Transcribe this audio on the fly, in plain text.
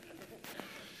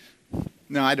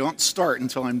No, I don't start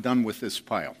until I'm done with this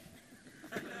pile.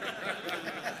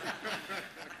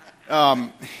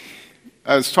 I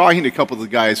was talking to a couple of the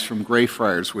guys from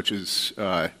Greyfriars, which is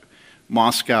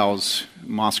Moscow,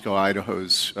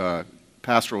 Idaho's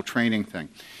pastoral training thing.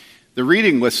 The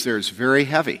reading list there is very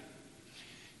heavy.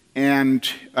 And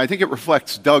I think it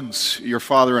reflects Doug's, your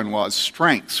father-in-law's,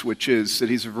 strengths, which is that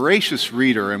he's a voracious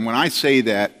reader. And when I say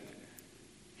that,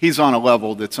 he's on a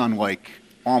level that's unlike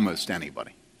almost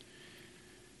anybody.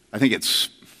 I think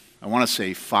I want to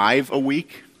say 5 a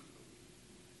week.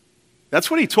 That's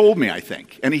what he told me, I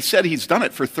think. And he said he's done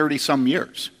it for 30-some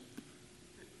years.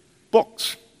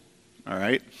 Books. All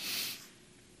right?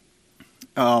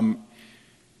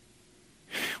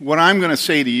 What I'm going to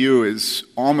say to you is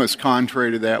almost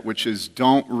contrary to that, which is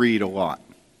don't read a lot.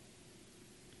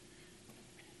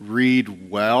 Read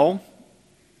well,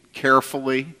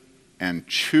 carefully, and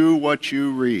chew what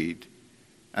you read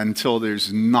until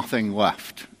there's nothing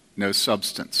left. No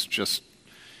substance, just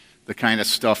the kind of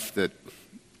stuff that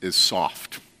is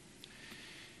soft.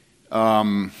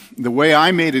 The way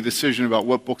I made a decision about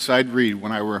what books I'd read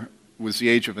when I was the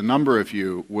age of a number of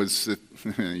you was that,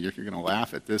 you're going to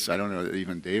laugh at this, I don't know that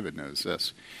even David knows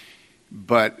this,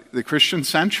 but the Christian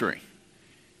Century,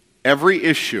 every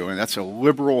issue, and that's a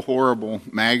liberal, horrible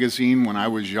magazine when I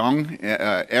was young,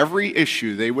 every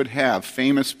issue they would have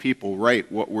famous people write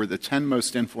what were the 10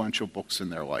 most influential books in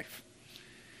their life.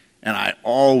 And I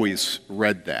always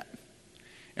read that.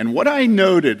 And what I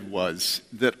noted was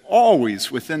that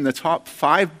always within the top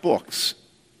 5 books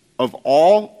of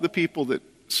all the people that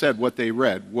said what they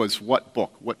read was what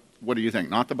book? What do you think?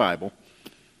 Not the Bible.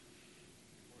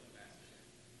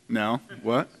 No.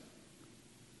 What?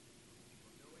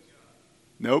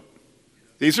 Nope.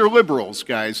 These are liberals,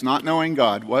 guys, not knowing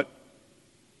God. What?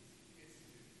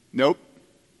 Nope.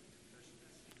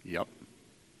 Yep.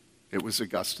 It was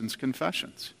Augustine's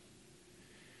Confessions.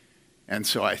 And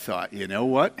so I thought, you know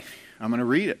what? I'm going to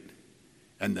read it.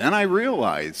 And then I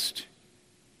realized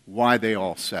why they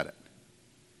all said it.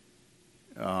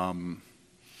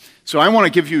 So I want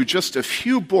to give you just a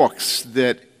few books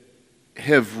that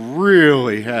have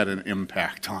really had an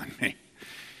impact on me.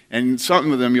 And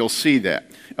some of them you'll see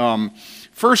that.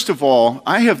 First of all,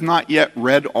 I have not yet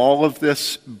read all of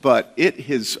this, but it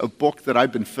is a book that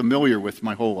I've been familiar with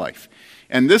my whole life.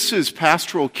 And this is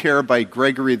Pastoral Care by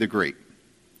Gregory the Great.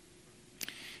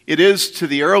 It is to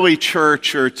the early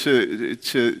church, or to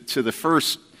the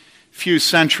first few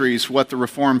centuries, what the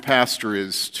Reformed pastor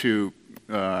is to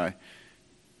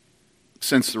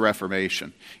since the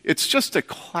Reformation. It's just a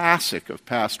classic of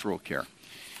pastoral care.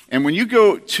 And when you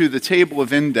go to the table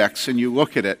of index and you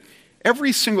look at it,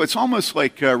 it's almost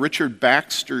like Richard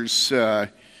Baxter's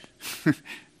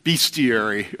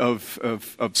bestiary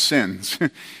of sins.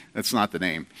 That's not the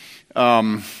name.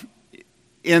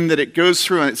 In that it goes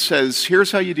through and it says,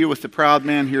 here's how you deal with the proud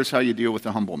man, here's how you deal with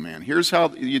the humble man. Here's how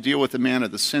you deal with the man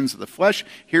of the sins of the flesh,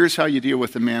 here's how you deal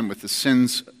with the man with the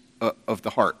sins of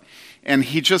the heart. And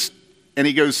he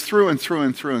goes through and through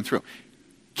and through and through.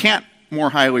 Can't more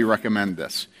highly recommend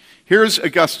this. Here's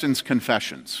Augustine's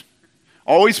Confessions.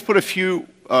 Always put a few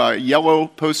yellow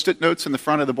Post-it notes in the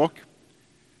front of the book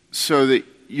so that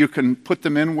you can put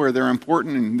them in where they're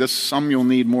important, and some you'll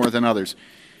need more than others.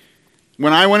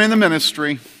 When I went in the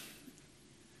ministry,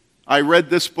 I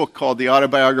read this book called The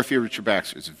Autobiography of Richard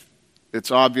Baxter. It's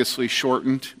obviously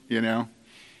shortened, you know.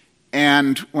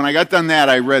 And when I got done that,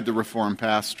 I read The Reformed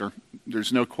Pastor.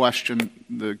 There's no question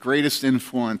the greatest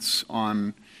influence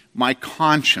on my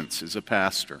conscience as a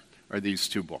pastor are these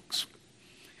 2 books.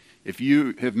 If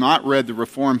you have not read The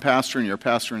Reformed Pastor and you're a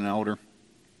pastor and elder,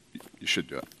 you should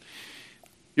do it.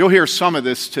 You'll hear some of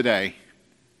this today.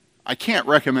 I can't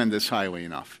recommend this highly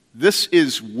enough. This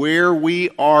is where we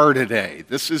are today.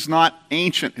 This is not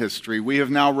ancient history. We have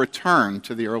now returned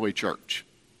to the early church.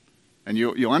 And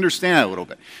you'll understand that a little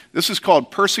bit. This is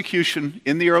called Persecution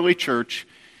in the Early Church.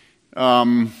 Is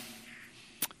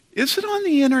it on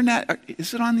the internet?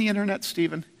 Is it on the internet,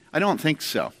 Stephen? I don't think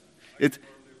so.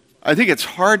 I think it's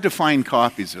hard to find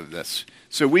copies of this.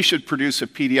 So we should produce a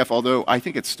PDF, although I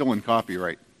think it's still in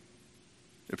copyright.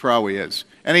 It probably is.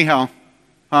 Anyhow,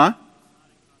 huh?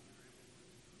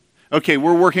 Okay,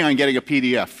 we're working on getting a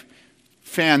PDF.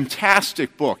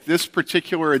 Fantastic book. This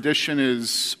particular edition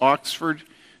is Oxford,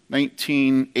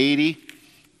 1980.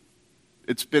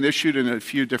 It's been issued in a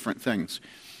few different things.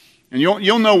 And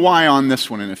you'll know why on this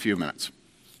one in a few minutes.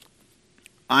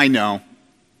 I know.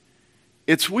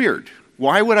 It's weird.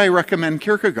 Why would I recommend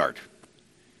Kierkegaard?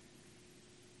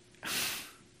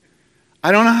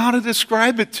 I don't know how to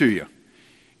describe it to you.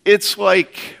 It's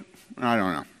like, I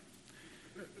don't know.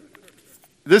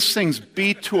 This thing's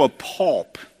beat to a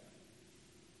pulp.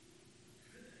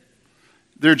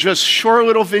 They're just short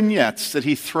little vignettes that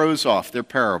he throws off. They're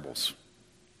parables.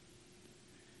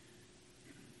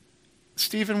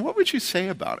 Stephen, what would you say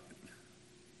about it?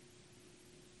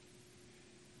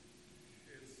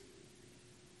 It's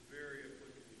very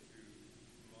applicable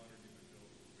to modern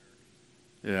evangelical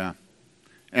Americans. Yeah.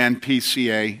 And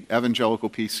PCA,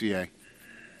 evangelical PCA.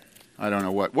 I don't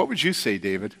know what. What would you say,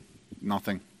 David?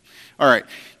 Nothing. All right.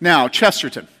 Now,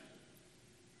 Chesterton.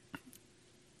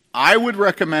 I would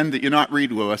recommend that you not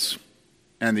read Lewis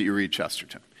and that you read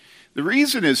Chesterton. The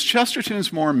reason is Chesterton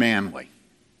is more manly.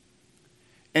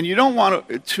 And you don't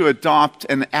want to adopt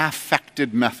an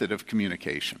affected method of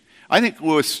communication. I think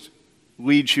Lewis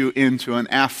leads you into an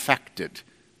affected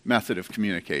method of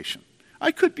communication.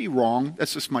 I could be wrong.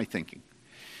 That's just my thinking.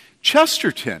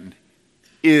 Chesterton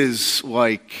is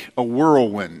like a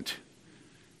whirlwind.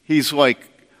 He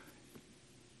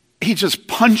just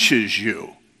punches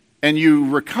you, and you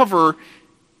recover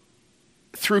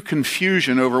through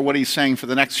confusion over what he's saying for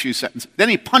the next few sentences. Then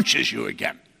he punches you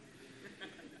again.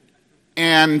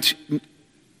 And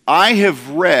I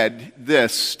have read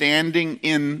this standing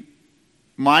in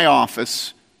my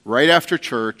office right after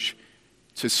church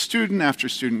to student after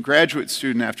student, graduate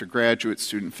student after graduate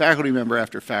student, faculty member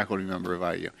after faculty member of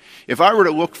IU. If I were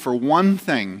to look for one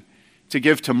thing to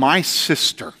give to my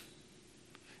sister,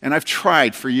 and I've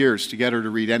tried for years to get her to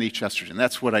read any Chesterton,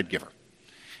 that's what I'd give her.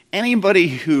 Anybody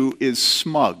who is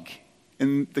smug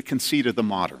in the conceit of the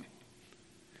modern.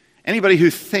 Anybody who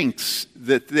thinks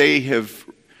that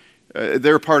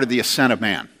they're part of the ascent of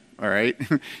man, all right?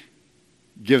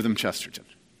 Give them Chesterton.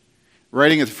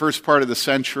 Writing at the first part of the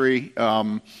century,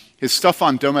 his stuff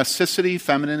on domesticity,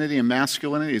 femininity, and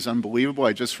masculinity is unbelievable.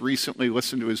 I just recently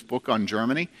listened to his book on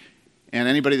Germany, and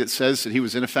anybody that says that he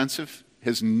was inoffensive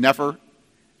has never,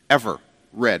 ever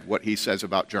read what he says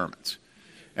about Germans.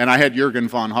 And I had Jürgen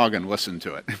von Hagen listen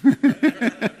to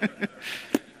it.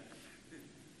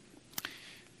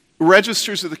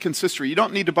 Registers of the Consistory. You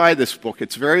don't need to buy this book.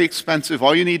 It's very expensive.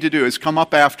 All you need to do is come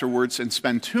up afterwards and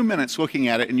spend 2 minutes looking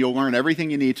at it, and you'll learn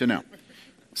everything you need to know.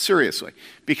 Seriously.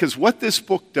 Because what this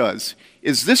book does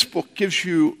is this book gives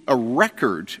you a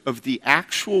record of the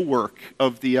actual work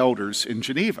of the elders in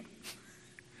Geneva.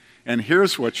 And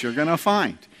here's what you're going to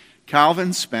find.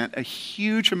 Calvin spent a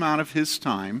huge amount of his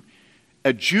time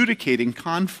adjudicating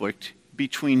conflict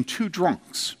between two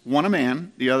drunks, one a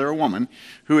man, the other a woman,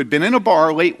 who had been in a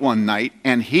bar late one night,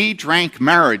 and he drank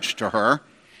marriage to her,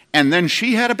 and then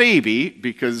she had a baby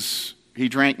because he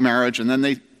drank marriage, and then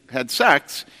they had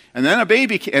sex, and then a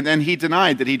baby, and then he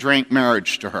denied that he drank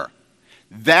marriage to her.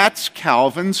 That's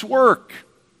Calvin's work.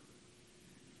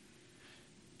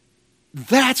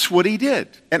 That's what he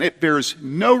did, and it bears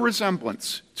no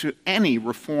resemblance to any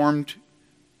Reformed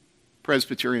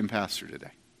Presbyterian pastor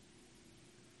today.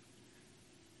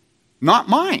 Not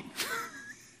mine.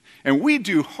 And we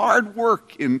do hard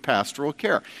work in pastoral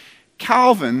care.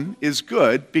 Calvin is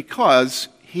good because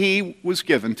he was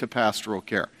given to pastoral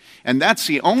care. And that's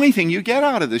the only thing you get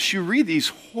out of this. You read these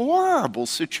horrible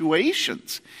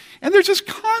situations, and they're just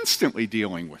constantly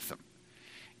dealing with them.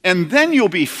 And then you'll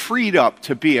be freed up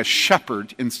to be a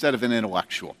shepherd instead of an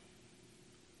intellectual.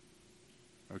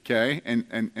 Okay?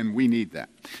 And we need that.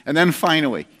 And then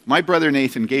finally, my brother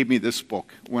Nathan gave me this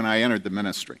book when I entered the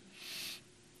ministry.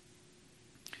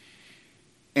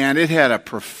 And it had a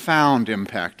profound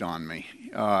impact on me,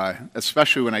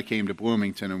 especially when I came to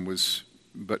Bloomington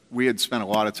but we had spent a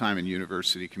lot of time in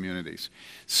university communities.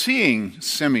 Seeing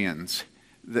Simeon's,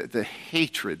 the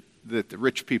hatred that the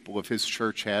rich people of his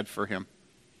church had for him,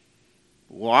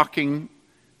 locking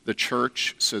the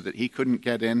church so that he couldn't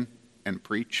get in and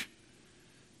preach.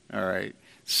 All right.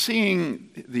 Seeing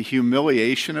the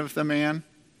humiliation of the man,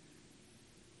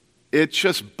 it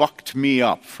just bucked me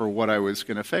up for what I was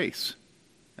going to face.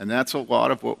 And that's a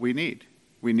lot of what we need.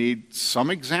 We need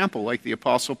some example like the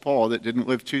Apostle Paul that didn't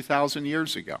live 2,000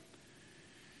 years ago.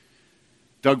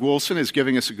 Doug Wilson is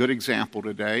giving us a good example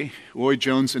today. Lloyd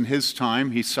Jones in his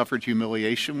time, he suffered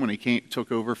humiliation when he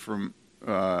took over from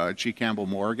G. Campbell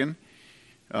Morgan.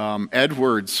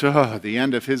 Edwards, the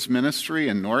end of his ministry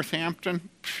in Northampton,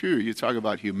 phew, you talk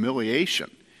about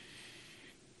humiliation.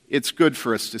 It's good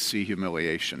for us to see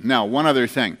humiliation. Now, one other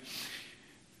thing.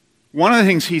 One of the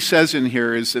things he says in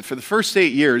here is that for the first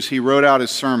 8 years, he wrote out his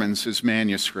sermons, his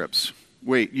manuscripts.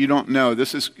 Wait, you don't know.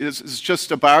 This is just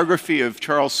a biography of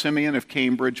Charles Simeon of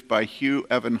Cambridge by Hugh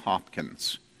Evan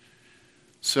Hopkins.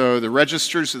 So the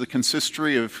Registers of the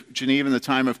Consistory of Geneva in the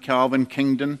time of Calvin,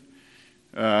 Kingdon.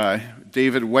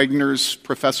 David Wegner's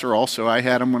professor also. I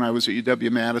had him when I was at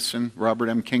UW-Madison, Robert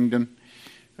M. Kingdon.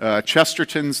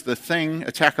 Chesterton's The Thing,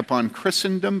 Attack Upon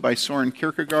Christendom by Soren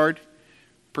Kierkegaard,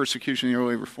 Persecution of the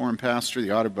Early Reformed Pastor,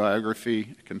 the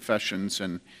Autobiography, Confessions,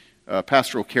 and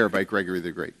Pastoral Care by Gregory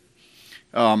the Great.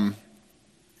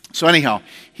 So anyhow,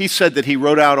 he said that he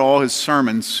wrote out all his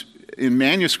sermons in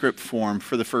manuscript form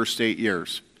for the first 8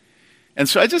 years. And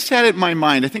so I just had it in my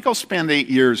mind, I think I'll spend 8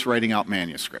 years writing out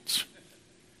manuscripts.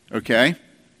 Okay?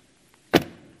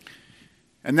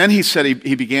 And then he said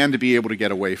he began to be able to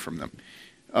get away from them.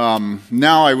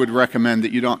 Now I would recommend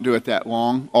that you don't do it that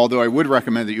long, although I would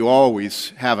recommend that you always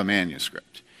have a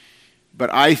manuscript.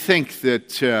 But I think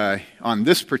that on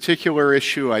this particular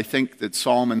issue, I think that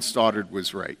Solomon Stoddard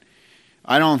was right.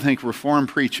 I don't think Reformed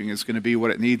preaching is going to be what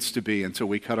it needs to be until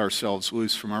we cut ourselves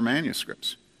loose from our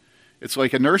manuscripts. It's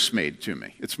like a nursemaid to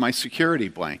me. It's my security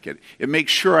blanket. It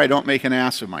makes sure I don't make an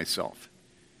ass of myself.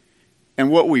 And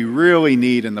what we really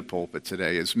need in the pulpit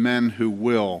today is men who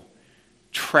will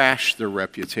trash their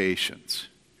reputations.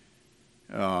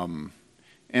 And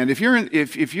if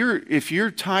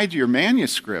you're tied to your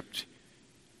manuscript,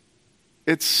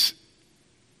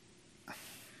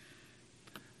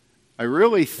 I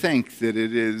really think that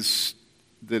it is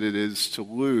to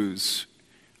lose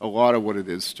a lot of what it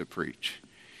is to preach.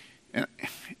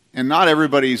 And not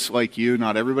everybody's like you,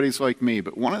 not everybody's like me,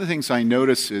 but one of the things I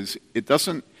notice is it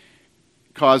doesn't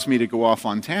cause me to go off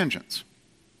on tangents.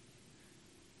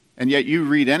 And yet you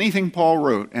read anything Paul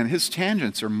wrote, and his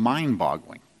tangents are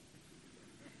mind-boggling.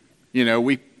 You know,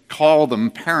 we call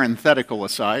them parenthetical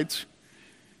asides.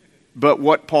 But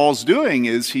what Paul's doing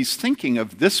is he's thinking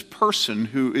of this person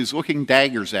who is looking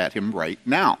daggers at him right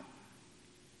now.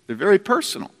 They're very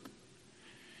personal.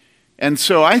 And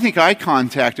so I think eye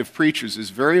contact of preachers is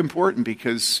very important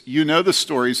because you know the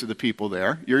stories of the people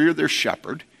there. You're their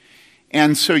shepherd.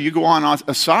 And so you go on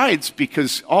asides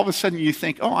because all of a sudden you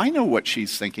think, oh, I know what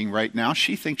she's thinking right now.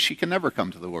 She thinks she can never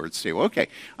come to the Lord's table. Okay,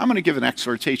 I'm going to give an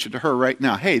exhortation to her right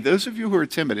now. Hey, those of you who are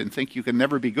timid and think you can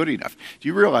never be good enough, do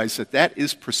you realize that that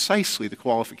is precisely the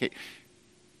qualification?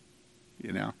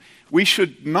 You know, we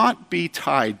should not be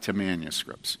tied to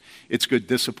manuscripts. It's good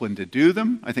discipline to do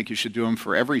them. I think you should do them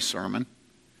for every sermon.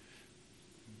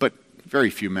 But very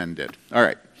few men did. All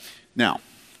right, now,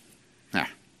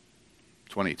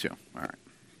 22. All right.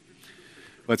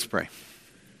 Let's pray.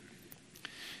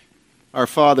 Our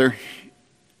Father,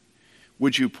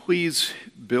 would you please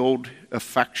build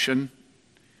affection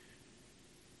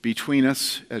between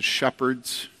us as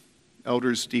shepherds,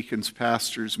 elders, deacons,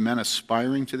 pastors, men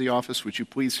aspiring to the office? Would you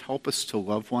please help us to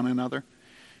love one another?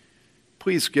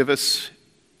 Please give us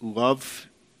love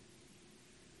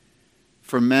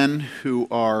for men who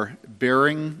are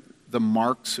bearing the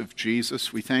marks of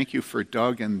Jesus. We thank you for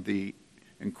Doug and the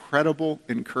incredible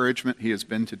encouragement he has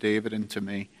been to David and to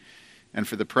me, and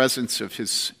for the presence of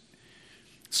his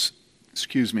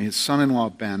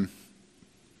son-in-law Ben,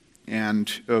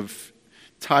 and of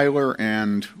Tyler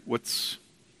and those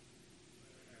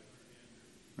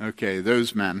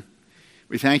men.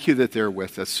 We thank you that they're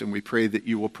with us, and we pray that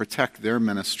you will protect their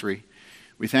ministry.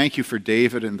 We thank you for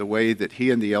David and the way that he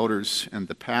and the elders and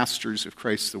the pastors of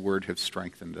Christ the Word have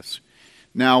strengthened us.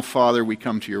 Now, Father, we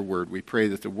come to your word. We pray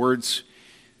that the words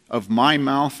of my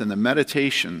mouth and the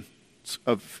meditations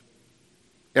of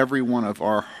every one of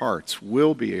our hearts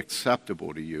will be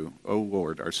acceptable to you, O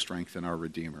Lord, our strength and our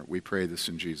Redeemer. We pray this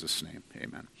in Jesus' name.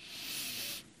 Amen.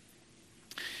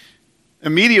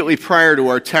 Immediately prior to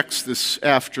our text this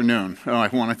afternoon, I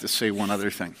wanted to say one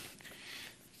other thing.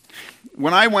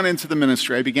 When I went into the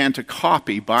ministry, I began to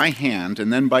copy by hand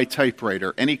and then by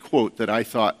typewriter any quote that I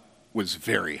thought was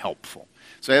very helpful.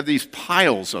 So I have these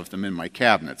piles of them in my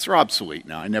cabinets. They're obsolete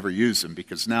now. I never use them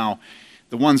because now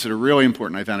the ones that are really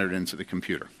important I've entered into the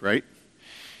computer, right?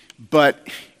 But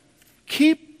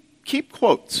keep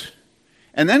quotes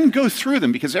and then go through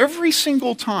them, because every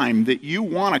single time that you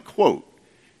want a quote,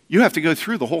 you have to go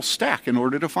through the whole stack in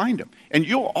order to find them. And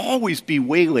you'll always be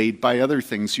waylaid by other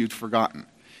things you'd forgotten.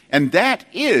 And that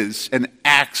is an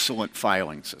excellent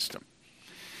filing system.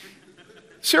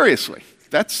 Seriously.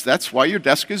 That's why your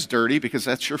desk is dirty, because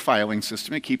that's your filing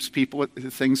system. It keeps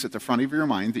things at the front of your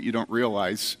mind that you don't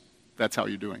realize that's how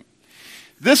you're doing it.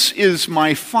 This is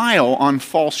my file on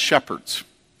false shepherds.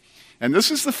 And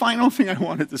this is the final thing I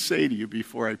wanted to say to you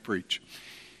before I preach.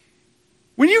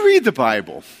 When you read the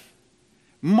Bible,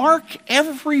 mark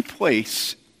every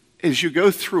place as you go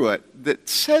through it that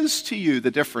says to you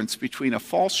the difference between a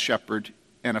false shepherd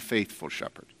and a faithful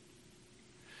shepherd.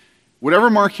 Whatever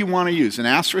mark you want to use. An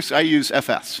asterisk, I use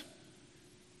FS.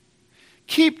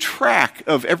 Keep track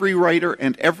of every writer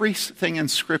and everything in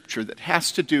Scripture that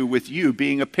has to do with you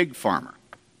being a pig farmer.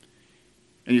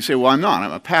 And you say, well, I'm not.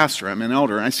 I'm a pastor. I'm an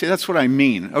elder. And I say, that's what I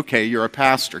mean. Okay, you're a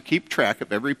pastor. Keep track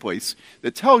of every place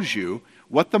that tells you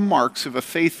what the marks of a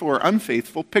faithful or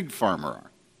unfaithful pig farmer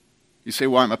are. You say,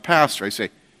 well, I'm a pastor. I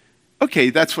say, okay,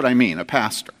 that's what I mean, a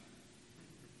pastor.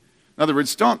 In other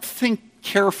words, don't think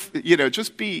carefully,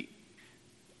 just be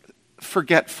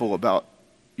forgetful about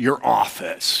your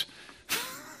office.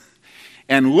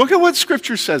 And look at what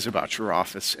Scripture says about your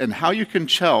office and how you can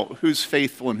tell who's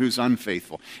faithful and who's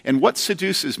unfaithful and what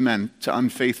seduces men to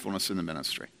unfaithfulness in the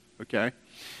ministry, okay?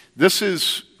 This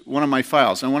is one of my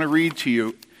files. I want to read to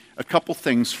you a couple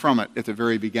things from it at the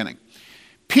very beginning.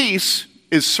 Peace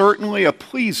is certainly a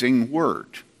pleasing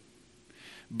word,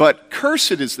 but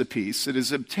cursed is the peace that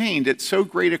is obtained at so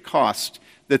great a cost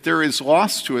that there is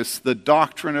lost to us the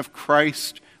doctrine of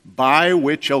Christ, by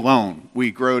which alone we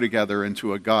grow together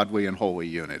into a godly and holy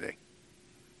unity.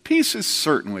 Peace is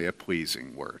certainly a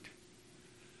pleasing word.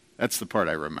 That's the part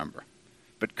I remember.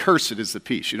 But cursed is the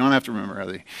peace. You don't have to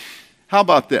remember How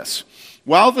about this?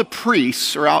 While the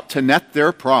priests are out to net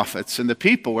their profits and the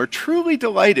people are truly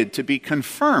delighted to be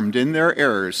confirmed in their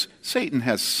errors, Satan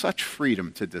has such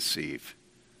freedom to deceive.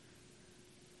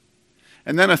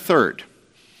 And then a third.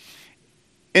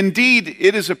 Indeed,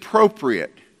 it is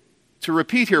appropriate to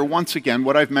repeat here once again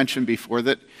what I've mentioned before,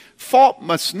 that fault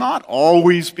must not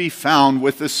always be found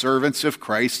with the servants of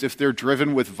Christ if they're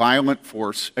driven with violent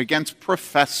force against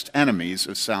professed enemies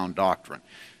of sound doctrine.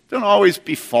 Don't always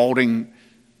be faulting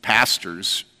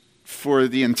pastors for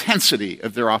the intensity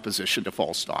of their opposition to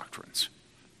false doctrines.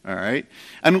 All right?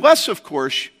 Unless, of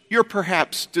course, you're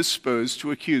perhaps disposed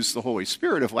to accuse the Holy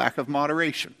Spirit of lack of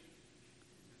moderation.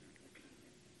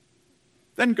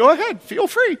 Then go ahead, feel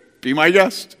free, be my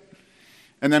guest.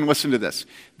 And then listen to this.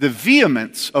 The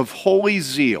vehemence of holy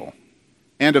zeal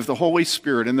and of the Holy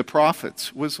Spirit in the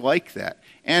prophets was like that.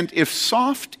 And if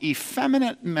soft,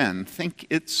 effeminate men think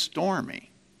it stormy,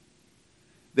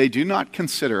 they do not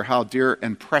consider how dear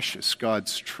and precious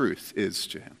God's truth is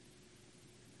to him.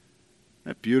 Isn't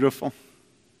that beautiful?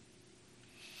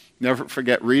 Never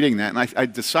forget reading that. And I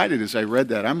decided as I read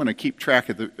that, I'm going to keep track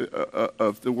of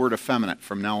the word effeminate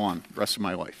from now on, the rest of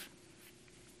my life.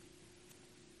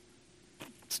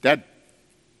 It's dead.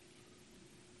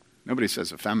 Nobody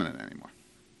says effeminate anymore.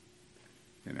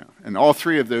 And all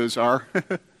three of those are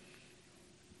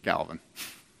Calvin.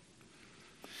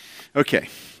 Okay.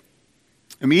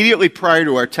 Immediately prior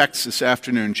to our text this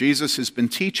afternoon, Jesus has been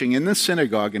teaching in the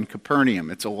synagogue in Capernaum.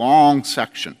 It's a long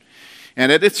section.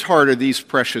 And at its heart are these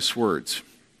precious words.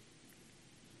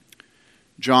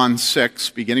 John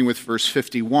 6, beginning with verse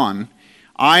 51,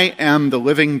 I am the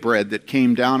living bread that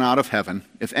came down out of heaven.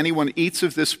 If anyone eats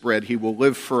of this bread, he will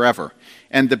live forever.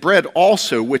 And the bread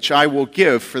also which I will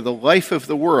give for the life of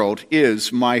the world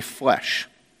is my flesh.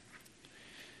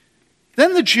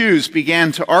 Then the Jews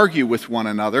began to argue with one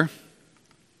another,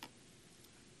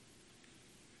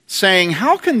 saying,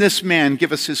 how can this man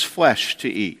give us his flesh to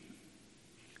eat?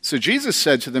 So Jesus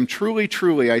said to them, truly,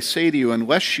 truly, I say to you,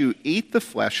 unless you eat the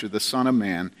flesh of the Son of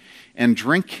Man and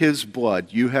drink his blood,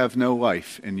 you have no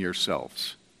life in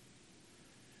yourselves.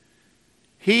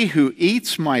 He who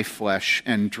eats my flesh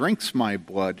and drinks my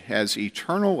blood has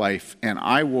eternal life, and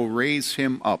I will raise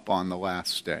him up on the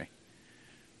last day.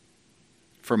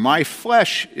 For my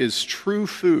flesh is true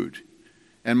food,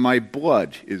 and my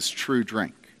blood is true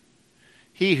drink.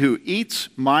 He who eats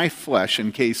my flesh,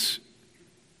 in case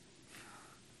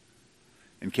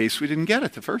we didn't get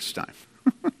it the first time.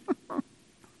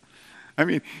 I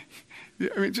mean,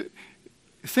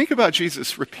 think about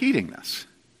Jesus repeating this.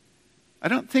 I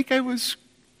don't think I was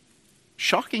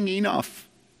shocking enough.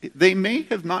 They may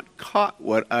have not caught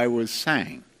what I was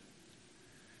saying.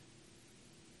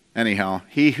 Anyhow,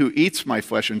 he who eats my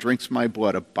flesh and drinks my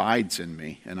blood abides in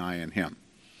me, and I in him.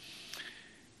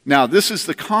 Now, this is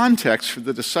the context for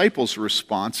the disciples'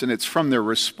 response, and it's from their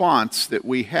response that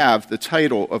we have the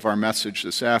title of our message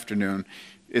this afternoon.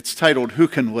 It's titled, Who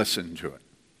Can Listen to It?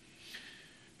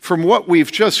 From what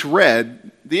we've just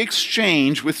read, the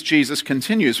exchange with Jesus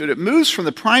continues, but it moves from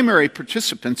the primary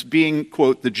participants being,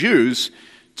 quote, the Jews,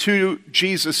 to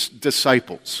Jesus'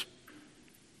 disciples.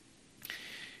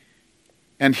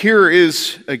 And here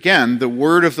is, again, the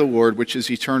word of the Lord, which is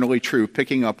eternally true,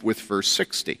 picking up with verse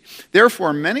 60.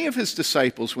 Therefore, many of his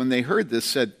disciples, when they heard this,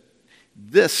 said,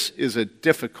 this is a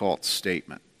difficult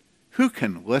statement. Who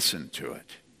can listen to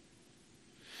it?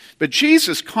 But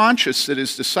Jesus, conscious that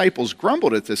his disciples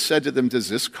grumbled at this, said to them, does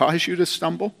this cause you to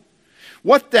stumble?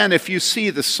 What then if you see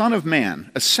the Son of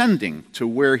Man ascending to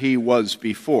where he was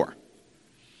before?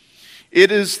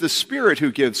 It is the Spirit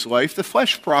who gives life, the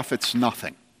flesh profits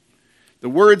nothing. The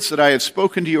words that I have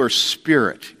spoken to you are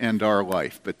spirit and are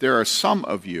life, but there are some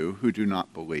of you who do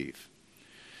not believe."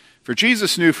 For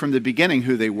Jesus knew from the beginning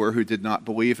who they were who did not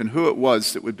believe and who it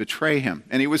was that would betray him.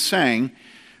 And he was saying,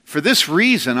 "For this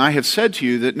reason I have said to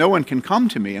you that no one can come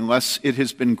to me unless it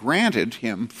has been granted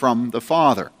him from the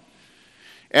Father."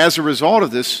 As a result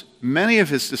of this, many of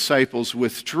his disciples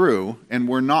withdrew and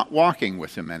were not walking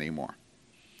with him anymore.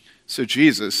 So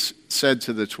Jesus said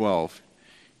to the 12,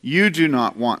 "You do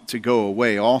not want to go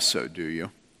away also, do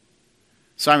you?"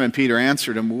 Simon Peter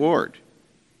answered him, "Lord,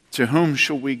 to whom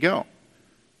shall we go?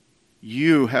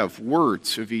 You have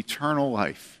words of eternal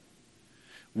life.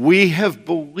 We have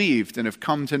believed and have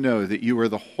come to know that you are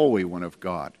the Holy One of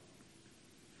God."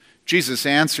 Jesus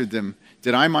answered them,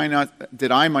 Did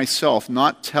I myself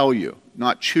not tell you,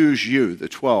 not choose you, the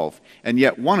 12, and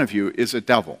yet one of you is a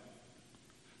devil?"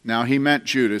 Now he meant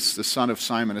Judas, the son of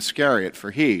Simon Iscariot,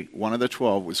 for he, one of the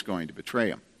 12, was going to betray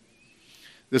him.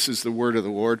 This is the word of the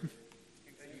Lord.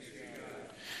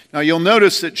 Now you'll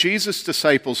notice that Jesus'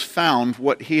 disciples found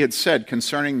what he had said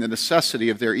concerning the necessity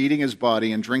of their eating his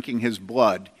body and drinking his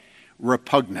blood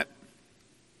repugnant.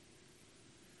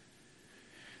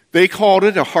 They called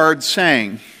it a hard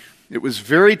saying. It was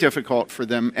very difficult for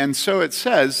them, and so it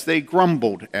says they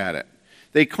grumbled at it.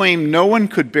 They claimed no one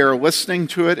could bear listening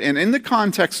to it, and in the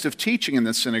context of teaching in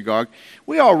the synagogue,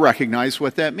 we all recognize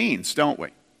what that means, don't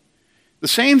we? The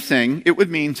same thing it would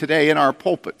mean today in our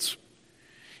pulpits.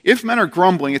 If men are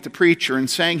grumbling at the preacher and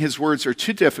saying his words are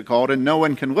too difficult and no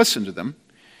one can listen to them,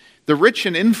 the rich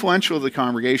and influential of the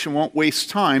congregation won't waste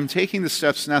time taking the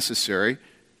steps necessary,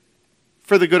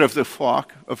 for the good of the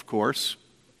flock, of course,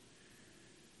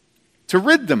 to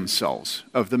rid themselves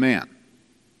of the man.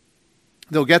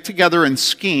 They'll get together and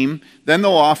scheme, then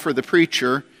they'll offer the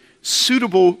preacher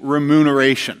suitable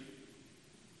remuneration.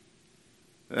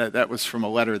 That was from a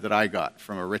letter that I got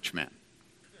from a rich man.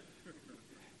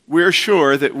 We're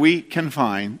sure that we can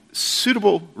find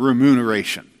suitable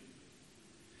remuneration.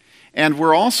 And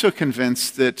we're also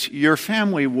convinced that your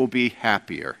family will be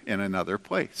happier in another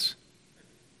place.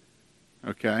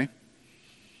 Okay?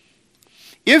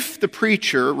 If the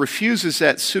preacher refuses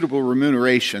that suitable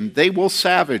remuneration, they will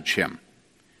savage him.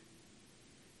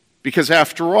 Because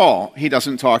after all, he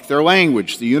doesn't talk their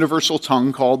language, the universal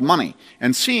tongue called money.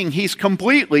 And seeing he's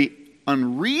completely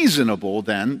unreasonable,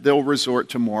 then they'll resort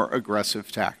to more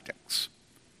aggressive tactics.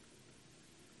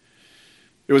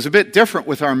 It was a bit different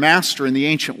with our master in the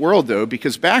ancient world, though,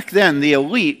 because back then the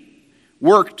elite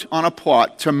worked on a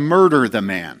plot to murder the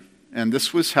man. And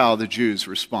this was how the Jews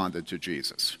responded to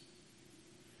Jesus.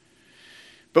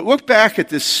 But look back at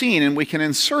this scene and we can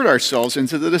insert ourselves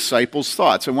into the disciples'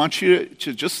 thoughts. I want you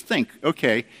to just think,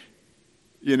 okay,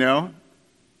 what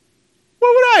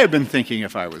would I have been thinking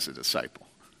if I was a disciple?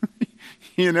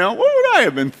 What would I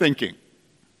have been thinking?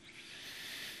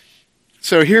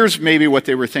 So here's maybe what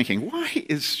they were thinking. Why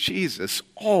is Jesus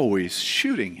always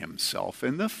shooting himself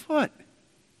in the foot?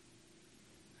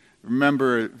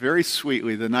 Remember very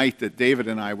sweetly the night that David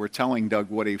and I were telling Doug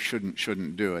what he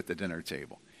shouldn't do at the dinner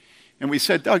table. And we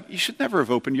said, "Doug, you should never have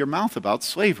opened your mouth about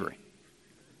slavery."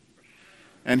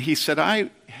 And he said, "I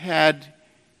had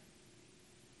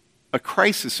a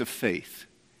crisis of faith,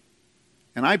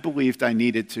 and I believed I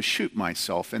needed to shoot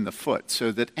myself in the foot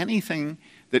so that anything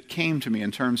that came to me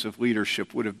in terms of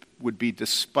leadership would be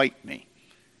despite me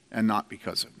and not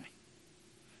because of me."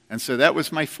 And so that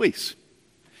was my fleece.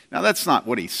 Now, that's not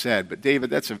what he said, but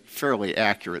David, that's a fairly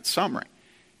accurate summary.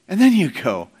 And then you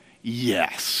go,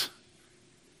 yes.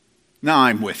 Now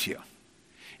I'm with you.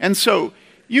 And so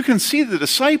you can see the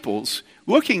disciples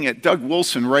looking at Doug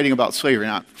Wilson writing about slavery.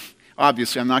 Now,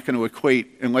 obviously, I'm not going to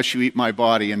equate "unless you eat my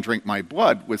body and drink my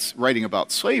blood" with writing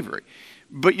about slavery.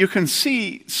 But you can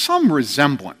see some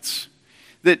resemblance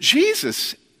that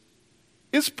Jesus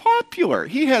is popular.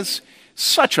 He has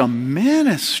such a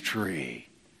ministry.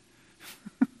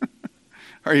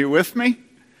 Are you with me?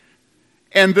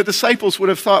 And the disciples would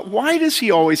have thought, why does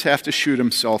he always have to shoot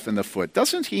himself in the foot?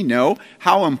 Doesn't he know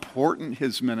how important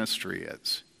his ministry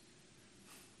is?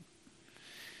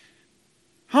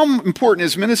 How important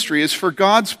his ministry is for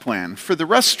God's plan, for the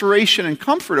restoration and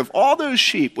comfort of all those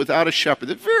sheep without a shepherd,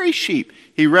 the very sheep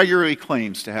he regularly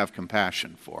claims to have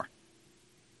compassion for.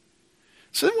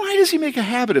 So then why does he make a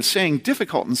habit of saying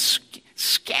difficult and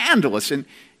scandalous and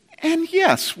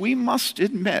yes, we must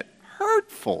admit,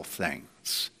 hurtful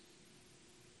things?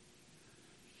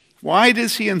 Why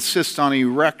does he insist on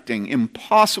erecting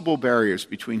impossible barriers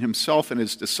between himself and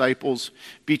his disciples,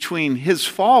 between his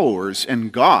followers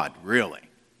and God, really?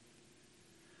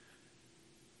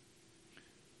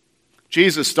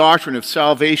 Jesus' doctrine of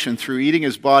salvation through eating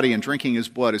his body and drinking his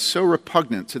blood is so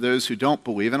repugnant to those who don't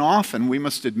believe, and often, we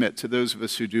must admit, to those of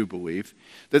us who do believe,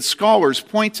 that scholars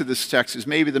point to this text as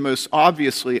maybe the most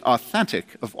obviously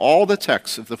authentic of all the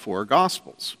texts of the four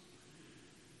Gospels.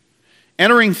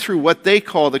 Entering through what they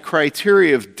call the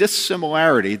criteria of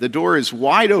dissimilarity, the door is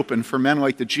wide open for men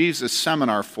like the Jesus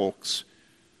Seminar folks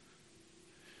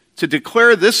to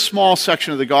declare this small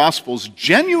section of the Gospels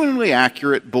genuinely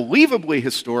accurate, believably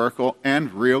historical,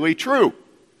 and really true.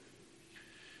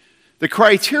 The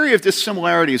criteria of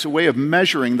dissimilarity is a way of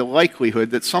measuring the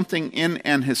likelihood that something in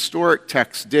an historic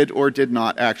text did or did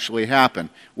not actually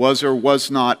happen, was or was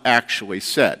not actually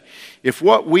said. If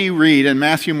what we read in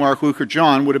Matthew, Mark, Luke, or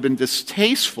John would have been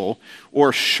distasteful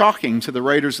or shocking to the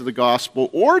writers of the Gospel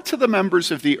or to the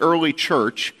members of the early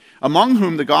church, among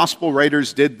whom the Gospel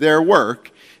writers did their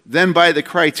work, then by the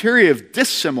criteria of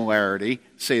dissimilarity,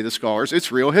 say the scholars,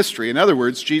 it's real history. In other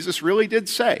words, Jesus really did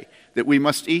say that we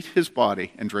must eat his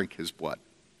body and drink his blood.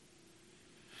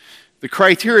 The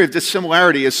criteria of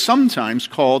dissimilarity is sometimes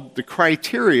called the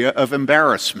criteria of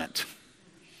embarrassment.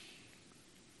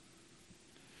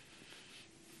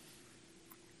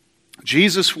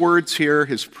 Jesus' words here,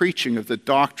 his preaching of the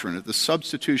doctrine of the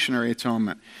substitutionary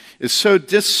atonement, is so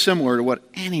dissimilar to what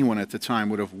anyone at the time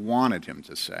would have wanted him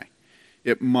to say.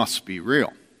 It must be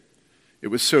real. It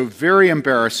was so very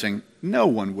embarrassing, no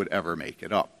one would ever make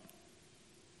it up.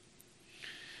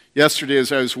 Yesterday,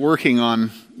 as I was working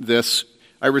on this,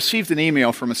 I received an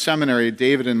email from a seminary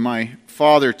David and my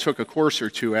father took a course or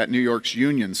two at New York's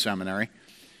Union Seminary.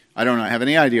 I don't have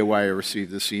any idea why I received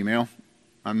this email.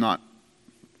 I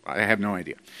have no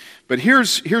idea. But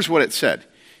here's what it said.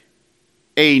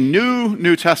 A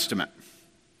New Testament.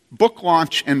 Book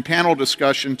launch and panel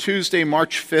discussion Tuesday,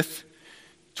 March 5th,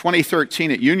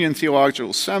 2013 at Union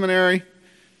Theological Seminary.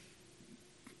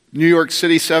 New York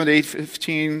City, 7 to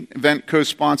 8:15, event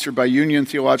co-sponsored by Union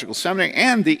Theological Seminary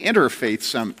and the Interfaith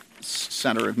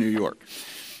Center of New York.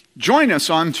 Join us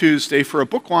on Tuesday for a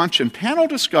book launch and panel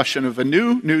discussion of a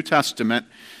New Testament,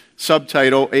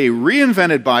 subtitle, A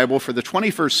Reinvented Bible for the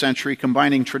 21st Century,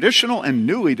 combining traditional and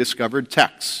newly discovered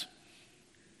texts,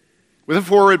 with a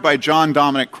foreword by John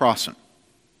Dominic Crossan.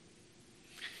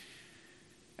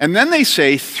 And then they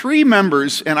say 3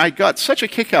 members, and I got such a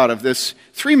kick out of this,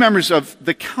 3 members of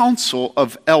the Council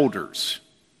of Elders.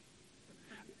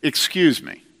 Excuse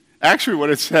me. Actually, what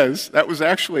it says, that was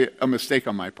actually a mistake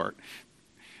on my part.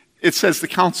 It says the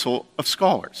Council of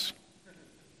Scholars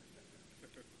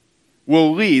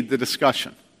will lead the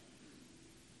discussion.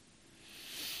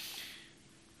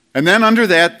 And then under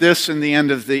that, this and the end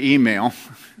of the email,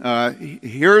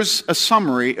 here's a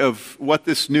summary of what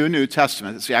this New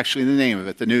Testament, it's actually the name of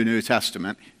it, the New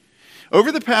Testament.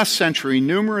 Over the past century,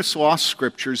 numerous lost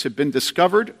scriptures have been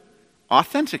discovered,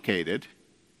 authenticated,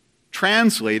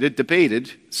 translated,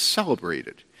 debated,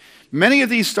 celebrated. Many of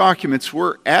these documents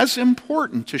were as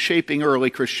important to shaping early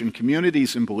Christian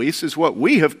communities and beliefs as what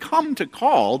we have come to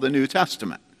call the New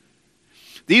Testament.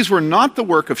 These were not the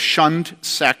work of shunned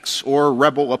sects or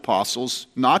rebel apostles,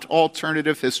 not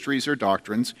alternative histories or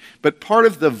doctrines, but part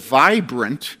of the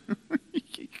vibrant,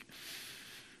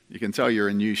 you can tell you're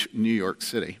in New York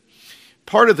City,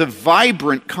 part of the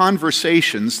vibrant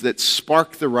conversations that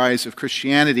sparked the rise of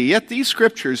Christianity. Yet these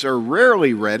scriptures are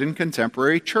rarely read in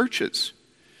contemporary churches.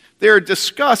 They are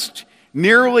discussed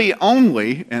nearly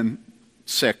only,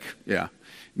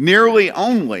 nearly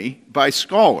only by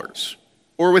scholars,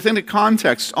 or within the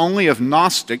context only of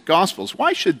Gnostic Gospels.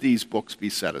 Why should these books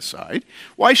be set aside?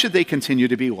 Why should they continue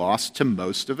to be lost to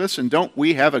most of us? And don't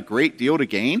we have a great deal to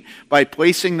gain by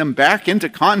placing them back into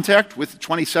contact with the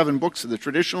 27 books of the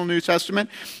traditional New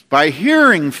Testament? By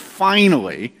hearing,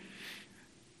 finally,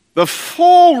 the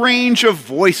full range of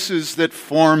voices that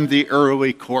formed the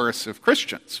early chorus of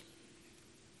Christians.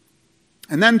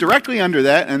 And then directly under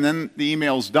that, and then the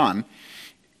email's done,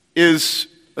 is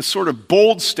a sort of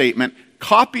bold statement.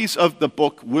 Copies of the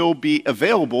book will be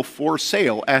available for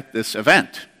sale at this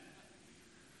event.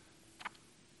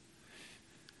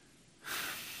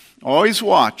 Always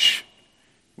watch,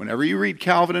 whenever you read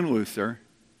Calvin and Luther,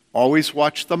 always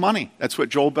watch the money. That's what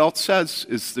Joel Belt says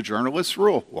is the journalist's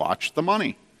rule. Watch the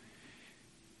money.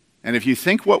 And if you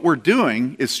think what we're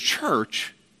doing is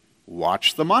church,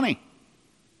 watch the money.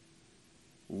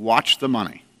 Watch the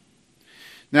money.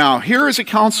 Now, here is a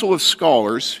council of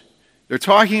scholars. They're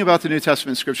talking about the New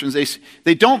Testament scriptures.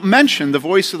 They don't mention the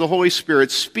voice of the Holy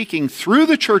Spirit speaking through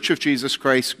the Church of Jesus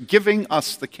Christ, giving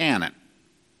us the canon.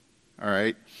 All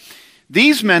right?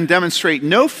 These men demonstrate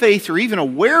no faith or even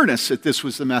awareness that this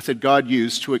was the method God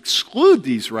used to exclude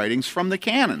these writings from the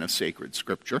canon of sacred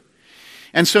Scripture.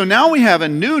 And so now we have a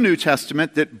New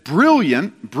Testament that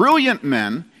brilliant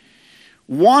men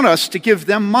want us to give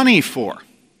them money for.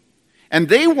 And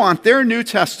they want their New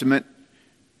Testament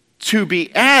to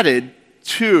be added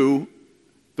to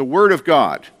the Word of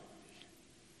God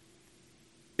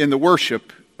in the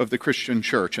worship of the Christian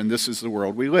church. And this is the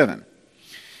world we live in.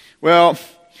 Well,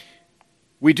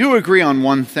 we do agree on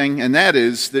one thing, and that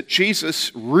is that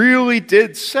Jesus really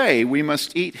did say we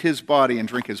must eat his body and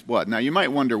drink his blood. Now, you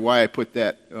might wonder why I put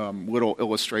that little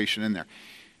illustration in there.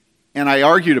 And I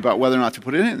argued about whether or not to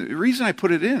put it in. The reason I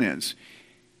put it in is,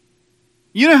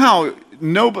 you know how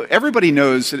everybody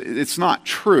knows that it's not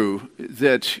true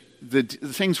that the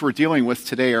things we're dealing with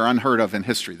today are unheard of in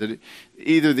history, that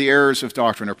either the errors of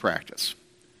doctrine or practice.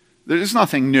 There's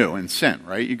nothing new in sin,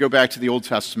 right? You go back to the Old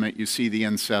Testament, you see the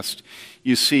incest,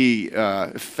 you see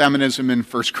feminism in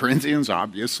 1 Corinthians,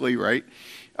 obviously, right?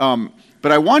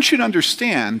 But I want you to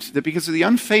understand that because of the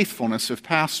unfaithfulness of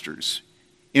pastors,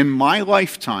 in my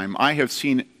lifetime, I have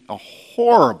seen a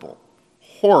horrible,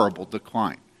 horrible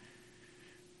decline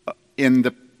in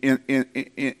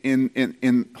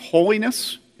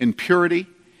holiness, in purity,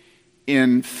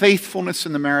 in faithfulness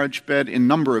in the marriage bed, in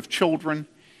number of children.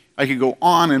 I could go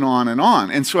on and on and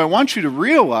on. And so I want you to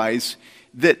realize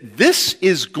that this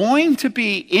is going to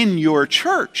be in your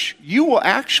church. You will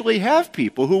actually have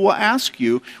people who will ask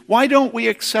you, why don't we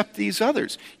accept these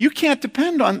others? You can't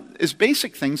depend on as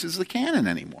basic things as the canon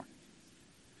anymore.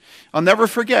 I'll never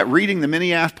forget reading the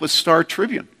Minneapolis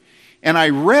Star-Tribune. And I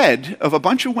read of a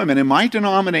bunch of women in my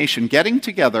denomination getting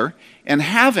together and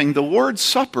having the Lord's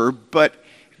Supper, but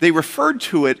they referred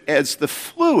to it as the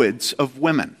fluids of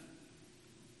women.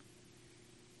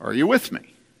 Are you with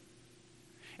me?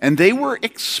 And they were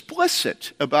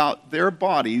explicit about their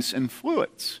bodies and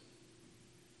fluids.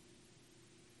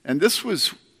 And this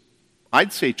was,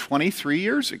 I'd say, 23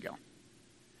 years ago.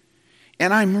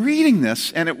 And I'm reading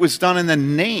this, and it was done in the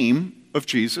name of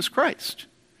Jesus Christ.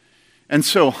 And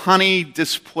so honey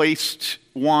displaced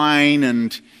wine,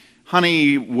 and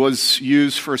honey was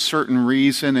used for a certain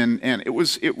reason, and it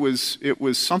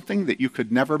was something that you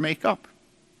could never make up.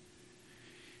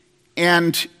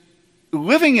 And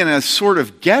living in a sort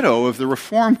of ghetto of the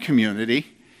Reformed community,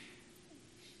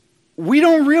 we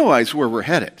don't realize where we're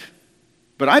headed.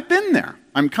 But I've been there.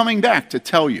 I'm coming back to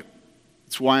tell you.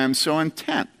 That's why I'm so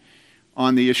intent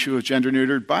on the issue of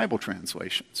gender-neutered Bible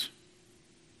translations.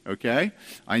 Okay?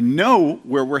 I know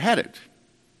where we're headed.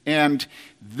 And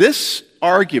this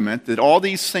argument that all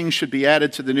these things should be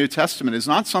added to the New Testament is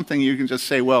not something you can just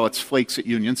say, well, it's flakes at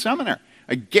Union Seminary.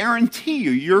 I guarantee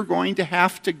you're going to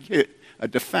have to get a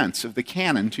defense of the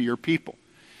canon to your people.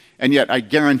 And yet I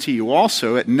guarantee you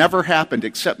also it never happened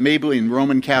except maybe in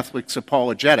Roman Catholics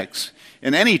apologetics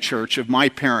in any church of my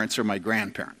parents or my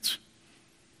grandparents.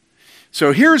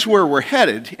 So here's where we're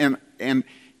headed,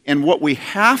 and what we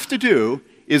have to do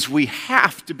is we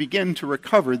have to begin to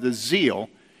recover the zeal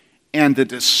and the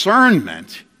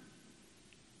discernment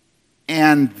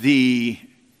and the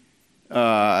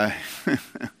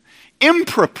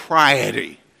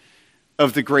impropriety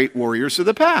of the great warriors of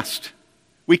the past.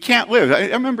 We can't live. I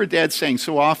remember Dad saying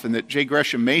so often that J.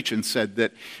 Gresham Machen said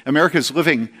that America's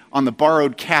living on the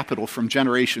borrowed capital from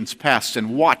generations past,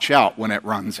 and watch out when it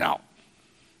runs out.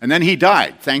 And then he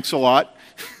died. Thanks a lot.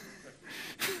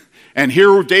 And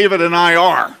here David and I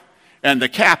are, and the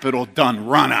capital done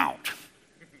run out.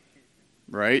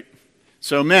 Right?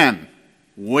 So men,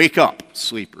 wake up,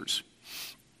 sleepers.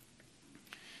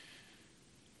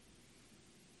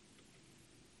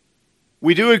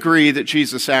 We do agree that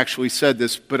Jesus actually said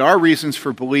this, but our reasons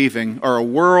for believing are a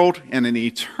world and an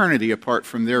eternity apart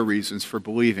from their reasons for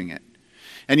believing it.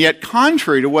 And yet,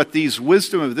 contrary to what these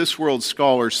wisdom of this world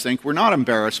scholars think, we're not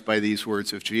embarrassed by these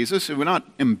words of Jesus, and we're not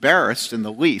embarrassed in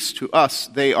the least. To us,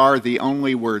 they are the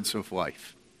only words of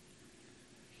life.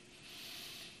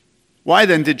 Why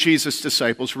then did Jesus'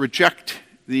 disciples reject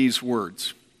these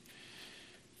words?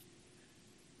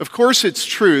 Of course, it's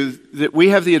true that we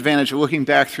have the advantage of looking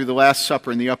back through the Last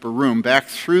Supper in the upper room, back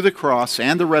through the cross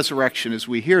and the resurrection as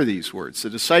we hear these words. The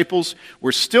disciples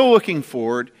were still looking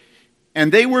forward,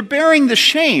 and they were bearing the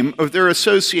shame of their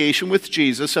association with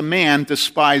Jesus, a man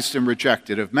despised and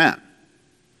rejected of men.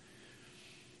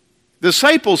 The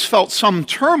disciples felt some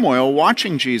turmoil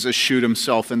watching Jesus shoot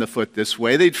himself in the foot this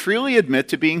way. They'd freely admit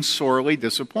to being sorely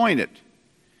disappointed.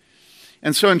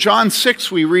 And so in John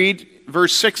 6 we read,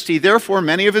 verse 60, therefore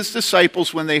many of his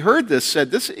disciples, when they heard this,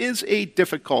 said, this is a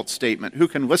difficult statement. Who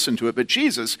can listen to it? But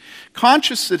Jesus,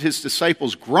 conscious that his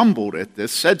disciples grumbled at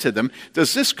this, said to them,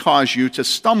 does this cause you to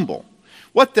stumble?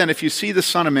 What then if you see the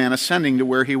Son of Man ascending to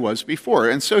where he was before?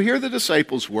 And so here the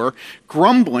disciples were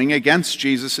grumbling against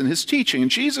Jesus and his teaching. And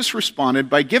Jesus responded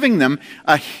by giving them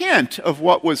a hint of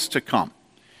what was to come,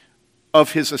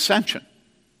 of his ascension.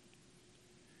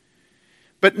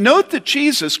 But note that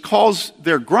Jesus calls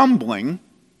their grumbling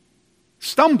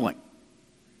stumbling.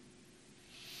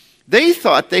 They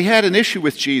thought they had an issue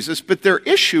with Jesus, but their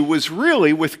issue was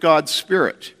really with God's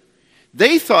Spirit.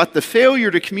 They thought the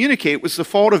failure to communicate was the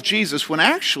fault of Jesus, when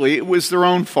actually it was their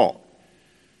own fault.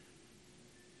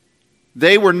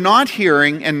 They were not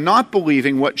hearing and not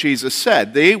believing what Jesus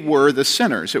said. They were the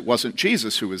sinners. It wasn't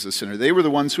Jesus who was the sinner. They were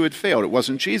the ones who had failed. It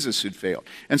wasn't Jesus who'd failed.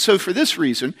 And so for this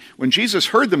reason, when Jesus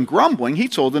heard them grumbling, he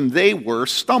told them they were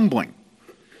stumbling.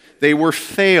 They were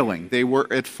failing. They were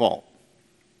at fault.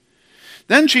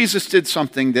 Then Jesus did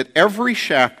something that every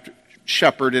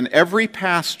shepherd and every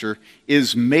pastor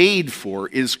is made for,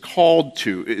 is called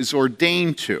to, is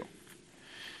ordained to.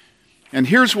 And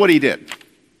here's what he did.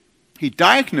 He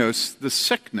diagnosed the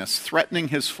sickness threatening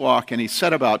his flock, and he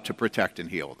set about to protect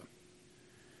and heal them.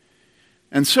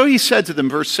 And so he said to them,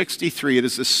 verse 63, "It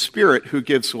is the Spirit who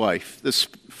gives life. The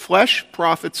flesh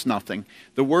profits nothing.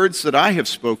 The words that I have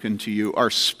spoken to you are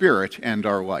spirit and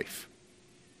are life."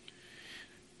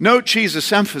 Note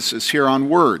Jesus' emphasis here on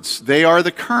words. They are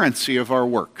the currency of our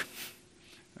work.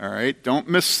 All right? Don't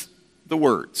miss the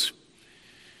words.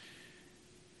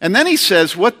 And then he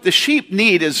says what the sheep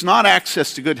need is not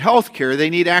access to good health care.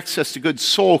 They need access to good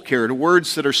soul care, to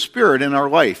words that are spirit in our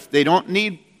life. They don't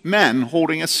need men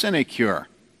holding a sinecure.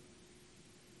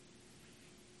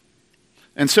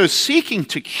 And so seeking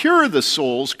to cure the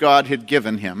souls God had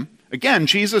given him, again,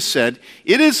 Jesus said,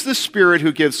 "It is the Spirit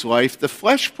who gives life. The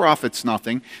flesh profits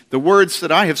nothing. The words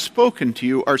that I have spoken to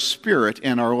you are spirit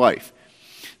and are life."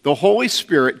 The Holy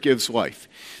Spirit gives life.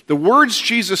 The words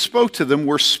Jesus spoke to them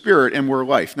were spirit and were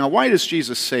life. Now, why does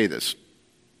Jesus say this?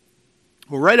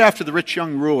 Well, right after the rich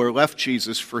young ruler left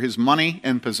Jesus for his money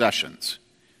and possessions,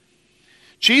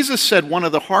 Jesus said one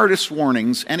of the hardest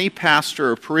warnings any pastor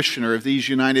or parishioner of these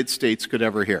United States could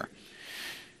ever hear.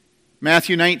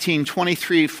 Matthew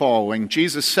 19:23 following,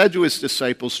 Jesus said to his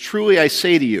disciples, "Truly I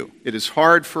say to you, it is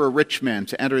hard for a rich man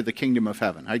to enter the kingdom of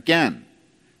heaven. Again,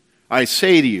 I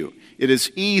say to you, it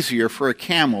is easier for a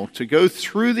camel to go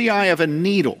through the eye of a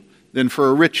needle than for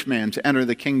a rich man to enter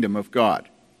the kingdom of God."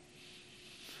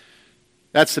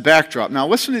 That's the backdrop. Now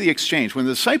listen to the exchange. When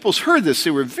the disciples heard this,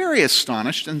 they were very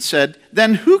astonished and said,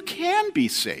 "Then who can be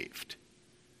saved?"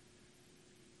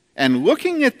 And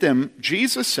looking at them,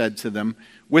 Jesus said to them,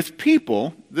 "With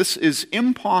people, this is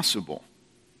impossible,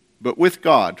 but with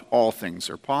God, all things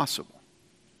are possible."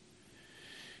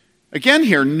 Again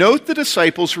here, note the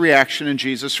disciples' reaction and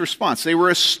Jesus' response. They were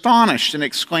astonished and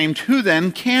exclaimed, "Who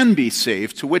then can be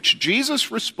saved?" To which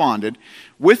Jesus responded,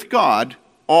 "With God,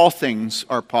 all things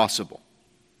are possible."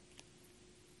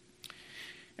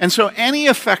 And so any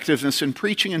effectiveness in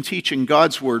preaching and teaching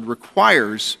God's word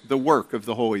requires the work of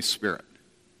the Holy Spirit.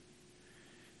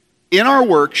 In our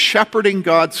work, shepherding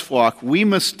God's flock, we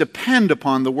must depend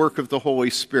upon the work of the Holy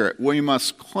Spirit. We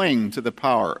must cling to the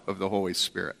power of the Holy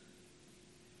Spirit.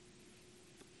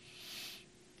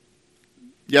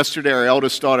 Yesterday, our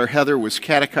eldest daughter, Heather, was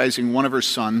catechizing one of her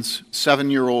sons,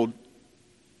 7-year-old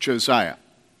Josiah.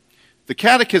 The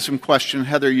catechism question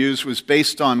Heather used was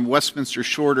based on Westminster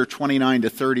Shorter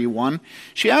 29-31.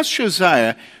 She asked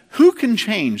Josiah, "Who can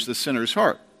change the sinner's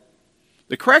heart?"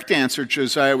 The correct answer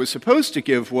Josiah was supposed to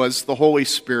give was the Holy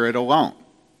Spirit alone.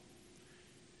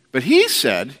 But he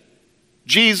said,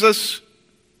 "Jesus,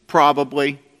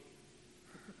 probably."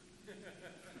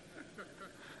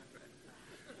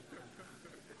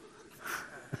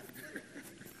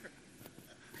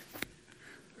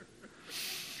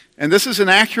 And this is an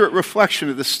accurate reflection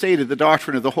of the state of the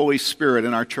doctrine of the Holy Spirit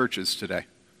in our churches today.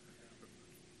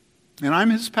 And I'm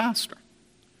his pastor.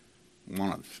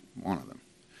 One of them.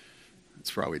 It's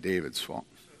probably David's fault.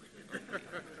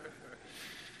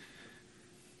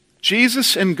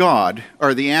 Jesus and God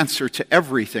are the answer to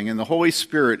everything, and the Holy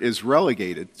Spirit is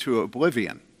relegated to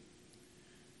oblivion.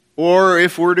 Or,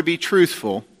 if we're to be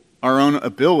truthful, our own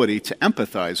ability to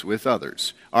empathize with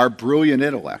others, our brilliant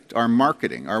intellect, our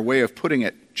marketing, our way of putting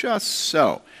it just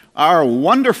so, our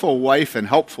wonderful wife and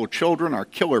helpful children, our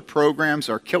killer programs,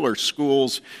 our killer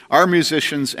schools, our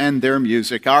musicians and their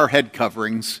music, our head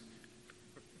coverings.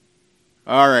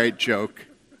 All right, joke.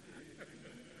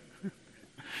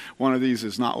 One of these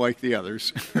is not like the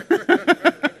others.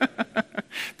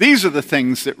 These are the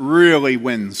things that really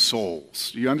win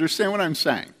souls. Do you understand what I'm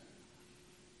saying?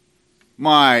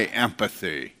 My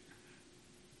empathy,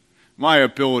 my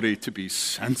ability to be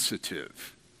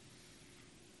sensitive.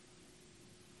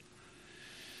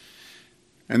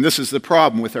 And this is the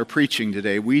problem with our preaching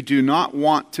today. We do not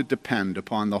want to depend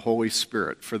upon the Holy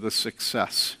Spirit for the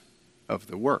success of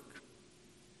the work.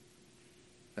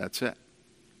 That's it.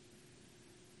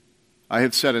 I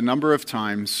have said a number of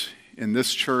times in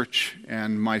this church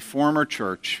and my former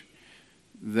church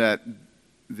that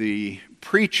the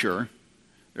preacher,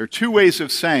 there are two ways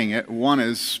of saying it. One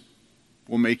is,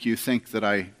 will make you think that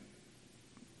I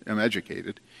am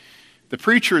educated. The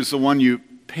preacher is the one you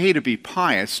pay to be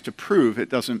pious to prove it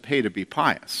doesn't pay to be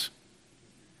pious.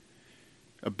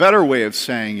 A better way of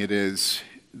saying it is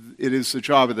the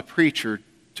job of the preacher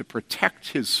to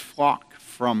protect his flock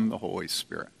from the Holy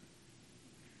Spirit.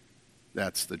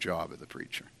 That's the job of the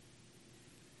preacher.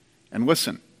 And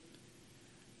listen,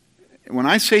 when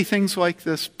I say things like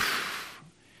this,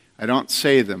 I don't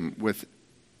say them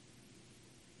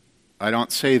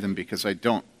because I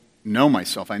don't know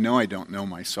myself. I know I don't know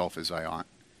myself as I ought.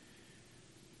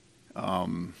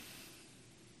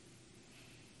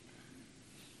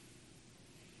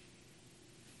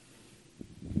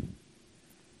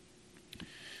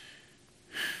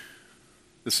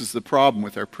 This is the problem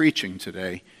with our preaching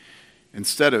today.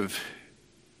 Instead of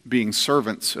being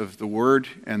servants of the Word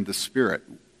and the Spirit,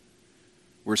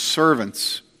 we're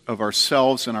servants of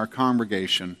ourselves and our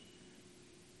congregation,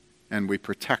 and we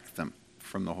protect them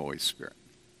from the Holy Spirit.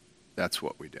 That's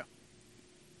what we do.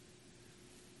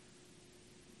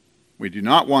 We do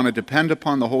not want to depend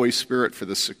upon the Holy Spirit for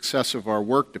the success of our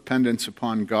work. Dependence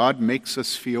upon God makes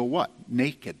us feel what?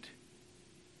 Naked.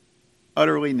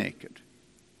 Utterly naked.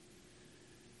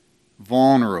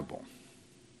 Vulnerable.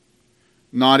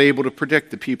 Not able to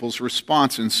predict the people's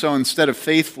response. And so instead of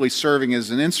faithfully serving as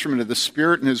an instrument of the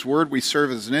Spirit and His Word, we serve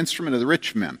as an instrument of the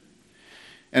rich men.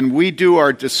 And we do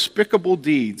our despicable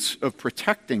deeds of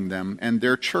protecting them and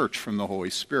their church from the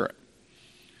Holy Spirit.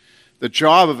 The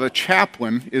job of a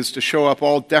chaplain is to show up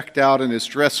all decked out in his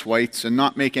dress whites and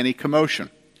not make any commotion.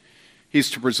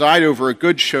 He's to preside over a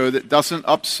good show that doesn't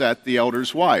upset the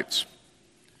elders' wives.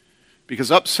 Because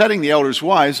upsetting the elders'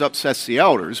 wives upsets the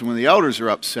elders, and when the elders are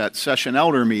upset, session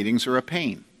elder meetings are a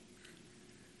pain.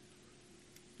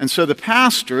 And so the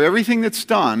pastor, everything that's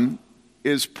done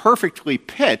is perfectly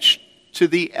pitched to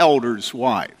the elders'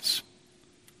 wives.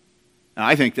 And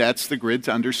I think that's the grid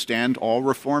to understand all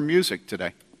Reformed music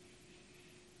today.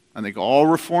 I think all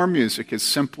Reformed music is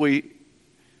simply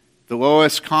the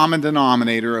lowest common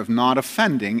denominator of not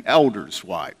offending elders'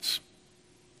 wives.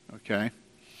 Okay?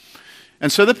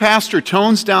 And so the pastor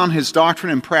tones down his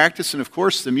doctrine and practice and, of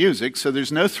course, the music, so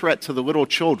there's no threat to the little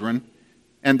children,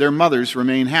 and their mothers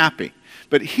remain happy.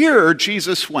 But here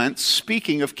Jesus went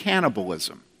speaking of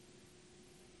cannibalism.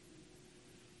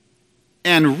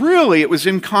 And really, it was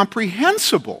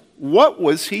incomprehensible. What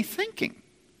was he thinking?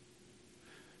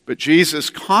 But Jesus,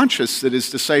 conscious that his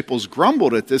disciples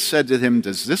grumbled at this, said to him,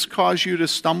 "Does this cause you to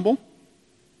stumble?"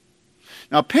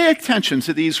 Now pay attention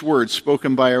to these words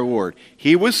spoken by our Lord.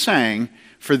 He was saying,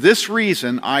 "For this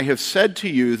reason I have said to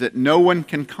you that no one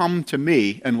can come to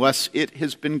me unless it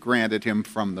has been granted him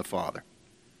from the Father."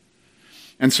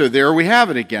 And so there we have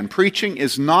it again. Preaching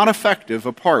is not effective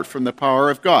apart from the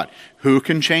power of God. Who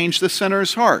can change the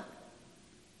sinner's heart?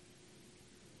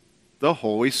 The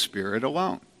Holy Spirit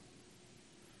alone.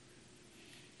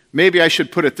 Maybe I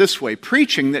should put it this way.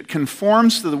 Preaching that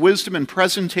conforms to the wisdom and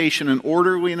presentation and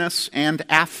orderliness and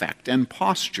affect and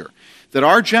posture that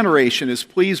our generation is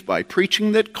pleased by.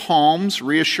 Preaching that calms,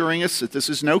 reassuring us that this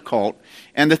is no cult,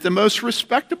 and that the most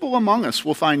respectable among us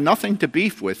will find nothing to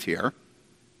beef with here,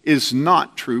 is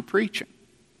not true preaching.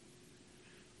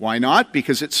 Why not?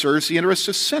 Because it serves the interests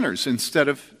of sinners instead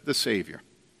of the Savior.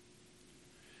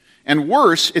 And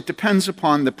worse, it depends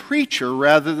upon the preacher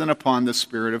rather than upon the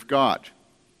Spirit of God.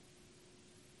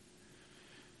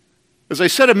 As I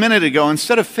said a minute ago,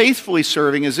 instead of faithfully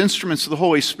serving as instruments of the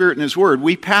Holy Spirit and His Word,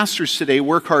 we pastors today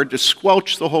work hard to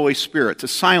squelch the Holy Spirit, to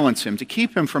silence Him, to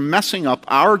keep Him from messing up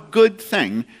our good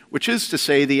thing, which is to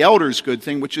say the elders' good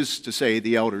thing, which is to say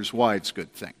the elders' wives'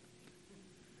 good thing.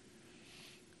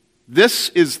 This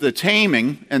is the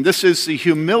taming, and this is the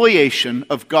humiliation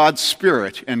of God's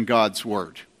Spirit and God's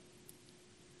Word.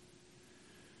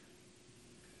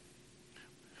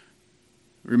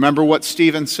 Remember what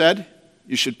Stephen said?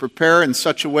 You should prepare in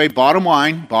such a way, bottom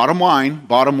line.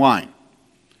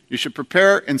 You should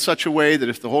prepare in such a way that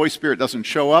if the Holy Spirit doesn't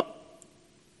show up,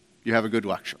 you have a good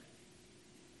lecture.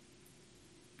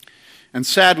 And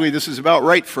sadly, this is about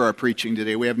right for our preaching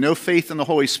today. We have no faith in the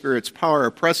Holy Spirit's power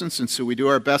or presence, and so we do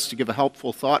our best to give a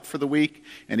helpful thought for the week,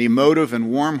 an emotive and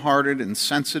warm-hearted and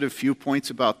sensitive few points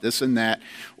about this and that,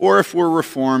 or if we're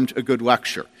Reformed, a good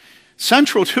lecture.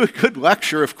 Central to a good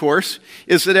lecture, of course,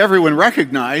 is that everyone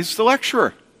recognize the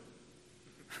lecturer.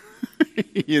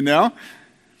 you know?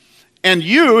 And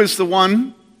you is the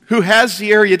one who has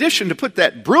the erudition to put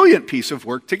that brilliant piece of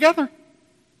work together.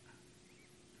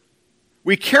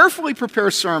 We carefully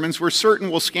prepare sermons we're certain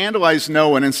will scandalize no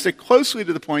one and stick closely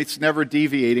to the points, never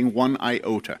deviating one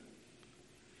iota.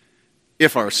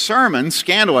 If our sermons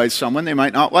scandalize someone, they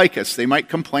might not like us. They might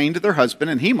complain to their husband,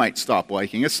 and he might stop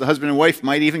liking us. The husband and wife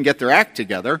might even get their act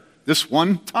together this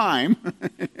one time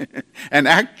and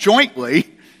act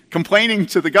jointly, complaining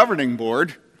to the governing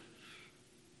board.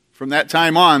 From that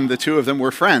time on, the two of them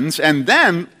were friends. And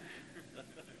then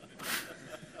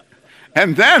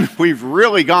we've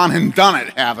really gone and done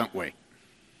it, haven't we?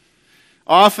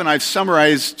 Often I've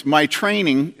summarized my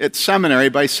training at seminary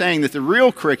by saying that the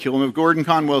real curriculum of Gordon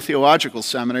Conwell Theological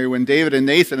Seminary, when David and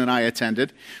Nathan and I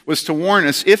attended, was to warn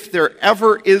us, if there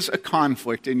ever is a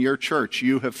conflict in your church,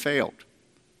 you have failed.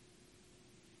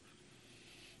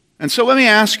 And so let me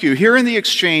ask you, here in the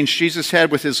exchange Jesus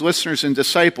had with his listeners and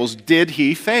disciples, did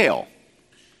he fail?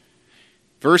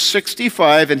 Verse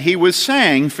 65, and he was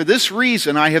saying, for this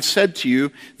reason I have said to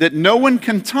you, that no one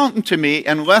can come to me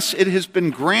unless it has been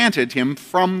granted him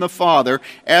from the Father.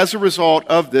 As a result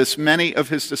of this, many of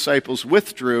his disciples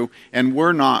withdrew and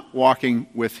were not walking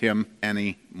with him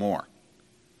anymore.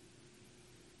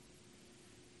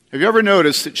 Have you ever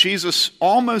noticed that Jesus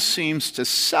almost seems to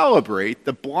celebrate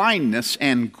the blindness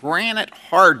and granite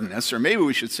hardness, or maybe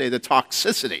we should say the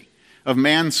toxicity of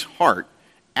man's heart,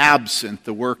 absent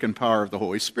the work and power of the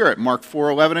Holy Spirit? Mark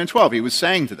 4:11 and 12, he was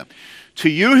saying to them, to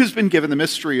you has been given the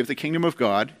mystery of the kingdom of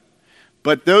God,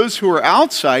 but those who are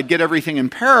outside get everything in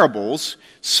parables,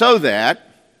 so that,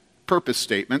 purpose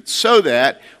statement, so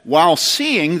that while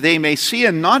seeing they may see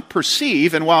and not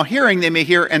perceive, and while hearing they may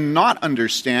hear and not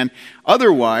understand.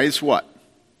 Otherwise, what?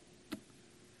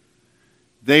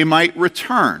 They might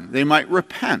return, they might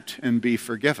repent and be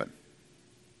forgiven.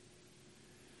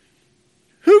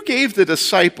 Who gave the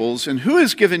disciples and who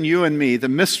has given you and me the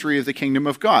mystery of the kingdom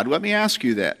of God? Let me ask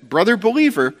you that. Brother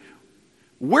believer,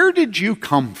 where did you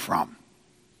come from?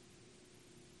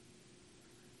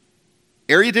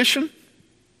 Erudition?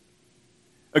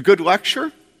 A good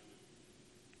lecture?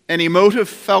 An emotive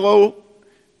fellow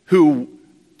who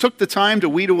took the time to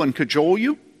wheedle and cajole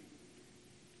you?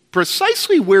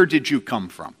 Precisely where did you come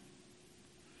from?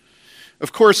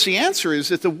 Of course, the answer is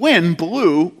that the wind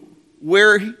blew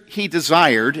where he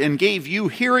desired and gave you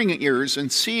hearing ears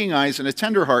and seeing eyes and a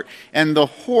tender heart, and the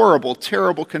horrible,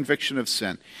 terrible conviction of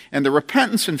sin, and the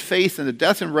repentance and faith in the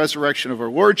death and resurrection of our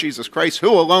Lord Jesus Christ, who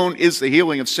alone is the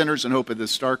healing of sinners and hope of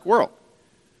this dark world.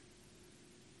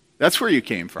 That's where you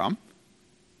came from.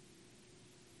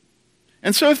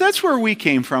 And so if that's where we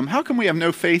came from, how come we have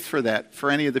no faith for that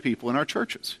for any of the people in our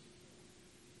churches?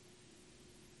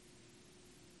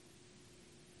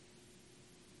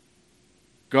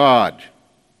 God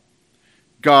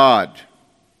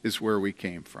is where we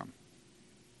came from.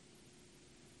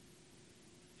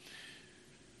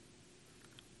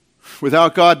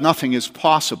 Without God, nothing is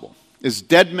possible. As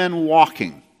dead men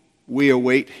walking, we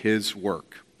await his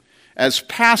work. As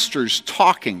pastors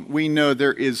talking, we know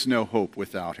there is no hope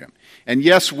without him. And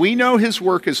yes, we know his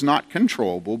work is not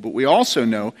controllable, but we also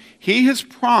know he has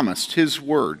promised his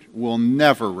word will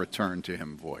never return to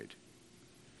him void.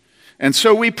 And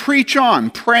so we preach on,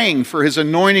 praying for his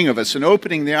anointing of us and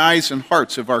opening the eyes and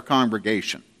hearts of our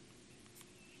congregation.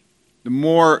 The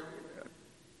more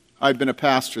I've been a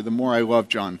pastor, the more I love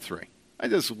John 3. I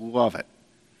just love it.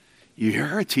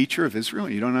 You're a teacher of Israel,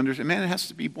 you don't understand. Man, it has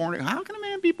to be born. How can a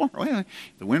man be born? Well,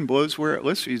 the wind blows where it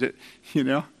lists. You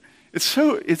know, it's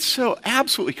so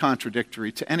absolutely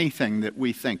contradictory to anything that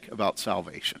we think about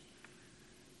salvation.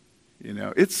 You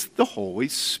know, it's the Holy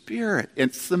Spirit.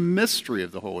 It's the mystery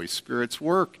of the Holy Spirit's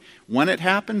work. When it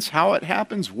happens, how it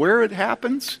happens, where it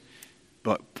happens.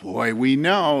 But boy, we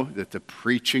know that the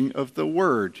preaching of the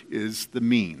word is the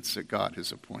means that God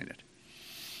has appointed.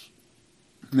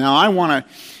 Now, I want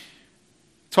to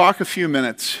talk a few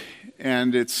minutes,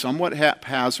 and it's somewhat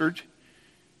haphazard,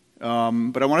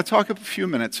 but I want to talk a few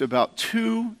minutes about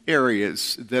two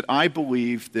areas that I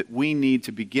believe that we need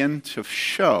to begin to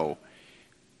show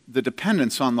the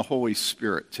dependence on the Holy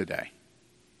Spirit today.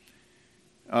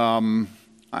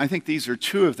 I think these are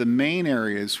two of the main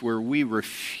areas where we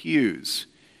refuse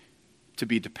to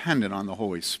be dependent on the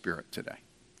Holy Spirit today.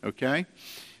 Okay?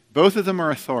 Both of them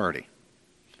are authority.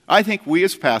 I think we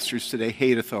as pastors today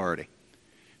hate authority.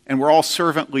 And we're all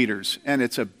servant leaders, and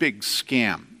it's a big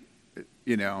scam.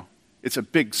 You know, it's a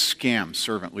big scam,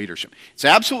 servant leadership. It's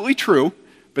absolutely true,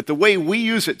 but the way we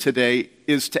use it today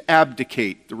is to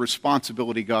abdicate the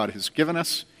responsibility God has given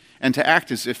us and to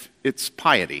act as if it's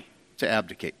piety to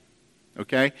abdicate.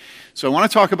 Okay? So I want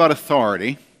to talk about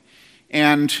authority.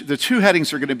 And the two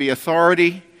headings are going to be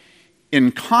authority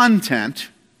in content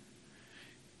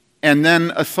and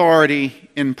then authority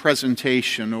in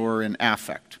presentation or in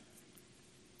affect.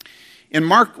 In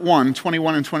Mark 1,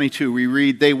 21 and 22, we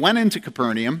read, "They went into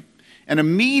Capernaum, and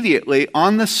immediately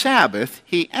on the Sabbath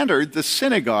he entered the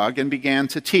synagogue and began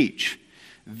to teach.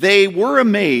 They were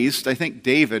amazed," I think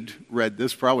David read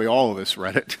this, probably all of us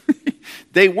read it.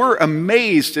 "They were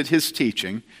amazed at his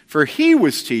teaching, for he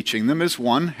was teaching them as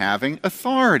one having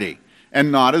authority,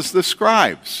 and not as the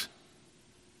scribes."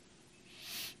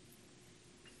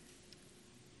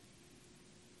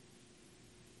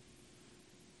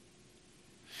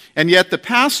 And yet the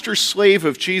pastor slave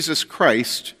of Jesus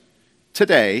Christ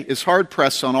today is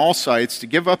hard-pressed on all sides to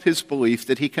give up his belief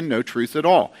that he can know truth at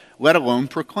all, let alone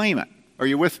proclaim it. Are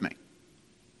you with me?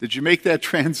 Did you make that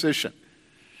transition?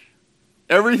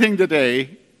 Everything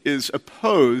today is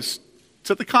opposed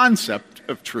to the concept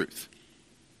of truth.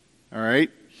 All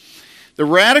right? The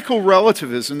radical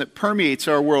relativism that permeates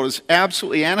our world is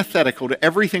absolutely antithetical to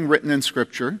everything written in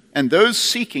Scripture, and those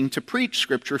seeking to preach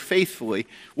Scripture faithfully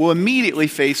will immediately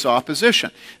face opposition.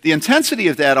 The intensity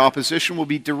of that opposition will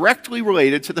be directly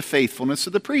related to the faithfulness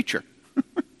of the preacher.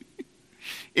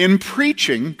 In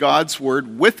preaching God's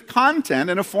Word with content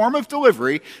in a form of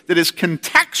delivery that is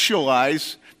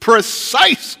contextualized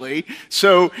precisely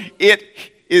so it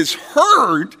is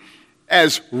heard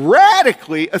as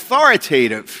radically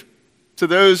authoritative to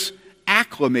those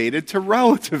acclimated to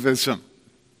relativism.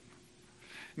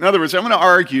 In other words, I'm going to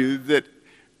argue that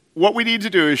what we need to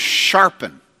do is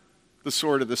sharpen the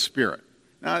sword of the Spirit.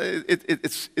 Now,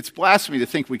 it's blasphemy to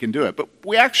think we can do it, but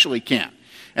we actually can.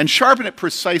 And sharpen it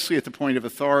precisely at the point of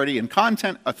authority and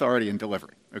content, authority and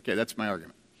delivery. Okay, that's my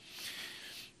argument.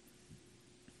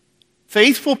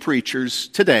 Faithful preachers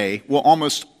today will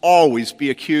almost always be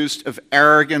accused of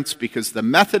arrogance because the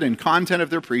method and content of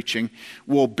their preaching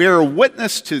will bear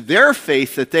witness to their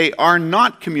faith that they are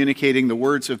not communicating the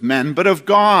words of men, but of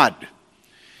God.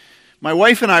 My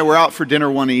wife and I were out for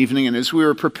dinner one evening, and as we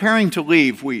were preparing to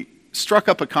leave, we struck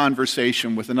up a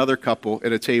conversation with another couple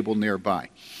at a table nearby.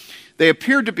 They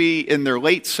appeared to be in their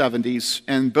late 70s,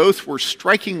 and both were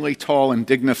strikingly tall and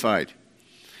dignified.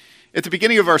 At the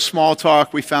beginning of our small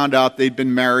talk, we found out they'd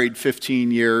been married 15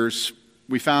 years.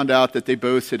 We found out that they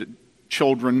both had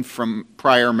children from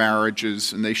prior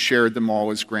marriages, and they shared them all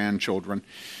as grandchildren.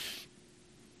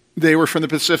 They were from the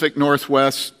Pacific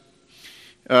Northwest.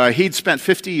 He'd spent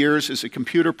 50 years as a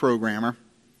computer programmer.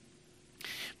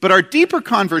 But our deeper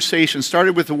conversation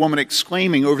started with the woman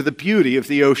exclaiming over the beauty of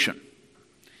the ocean.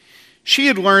 She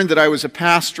had learned that I was a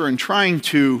pastor, and trying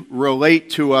to relate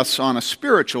to us on a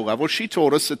spiritual level, she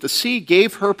told us that the sea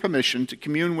gave her permission to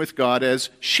commune with God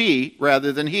as she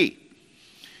rather than he.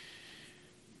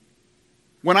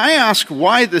 When I asked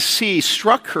why the sea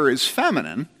struck her as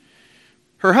feminine,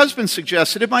 her husband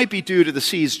suggested it might be due to the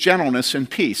sea's gentleness and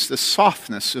peace, the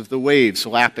softness of the waves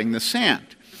lapping the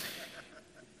sand.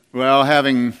 Well,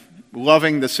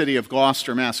 loving the city of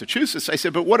Gloucester, Massachusetts, I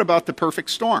said, but what about the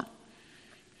perfect storm?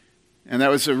 And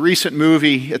that was a recent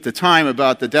movie at the time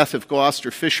about the death of Gloucester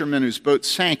fishermen whose boat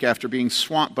sank after being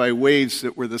swamped by waves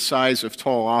that were the size of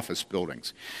tall office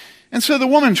buildings. And so the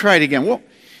woman tried again. Well,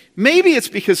 maybe it's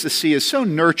because the sea is so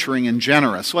nurturing and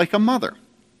generous, like a mother.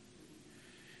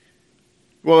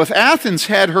 Well, if Athens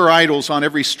had her idols on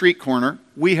every street corner,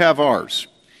 we have ours.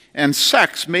 And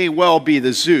sex may well be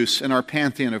the Zeus in our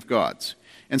pantheon of gods.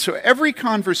 And so every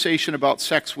conversation about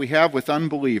sex we have with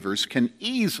unbelievers can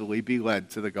easily be led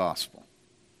to the gospel.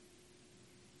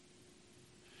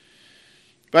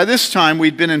 By this time,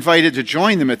 we'd been invited to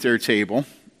join them at their table.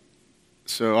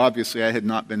 So obviously I had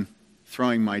not been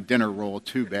throwing my dinner roll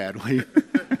too badly.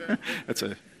 That's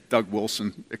a Doug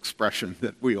Wilson expression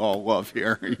that we all love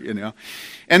here, you know.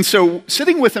 And so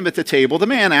sitting with them at the table, the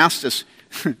man asked us,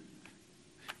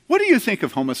 what do you think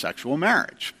of homosexual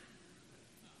marriage?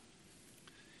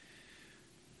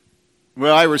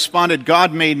 Well, I responded,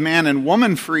 God made man and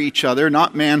woman for each other,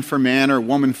 not man for man or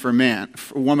woman for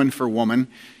woman for woman.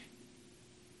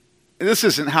 This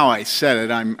isn't how I said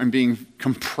it. I'm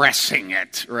compressing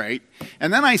it, right?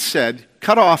 And then I said,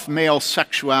 cut off male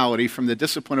sexuality from the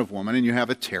discipline of woman and you have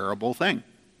a terrible thing.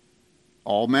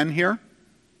 All men here?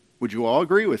 Would you all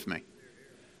agree with me?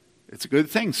 It's a good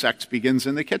thing sex begins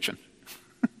in the kitchen.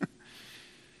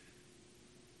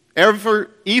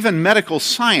 Even medical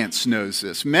science knows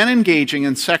this. Men engaging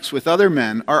in sex with other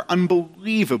men are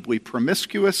unbelievably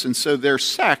promiscuous, and so their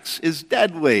sex is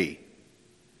deadly.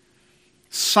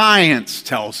 Science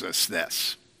tells us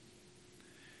this.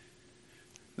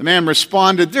 The man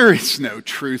responded, there is no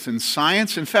truth in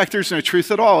science. In fact, there's no truth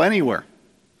at all anywhere.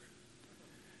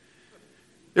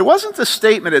 It wasn't the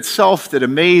statement itself that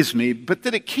amazed me, but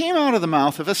that it came out of the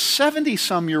mouth of a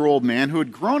 70-some-year-old man who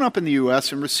had grown up in the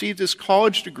U.S. and received his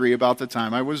college degree about the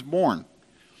time I was born.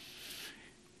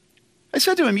 I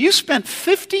said to him, "You spent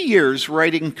 50 years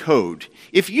writing code.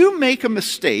 If you make a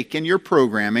mistake in your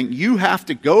programming, you have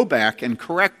to go back and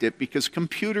correct it because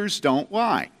computers don't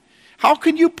lie. How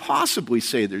can you possibly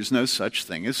say there's no such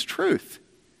thing as truth?"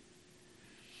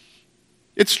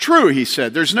 "It's true," he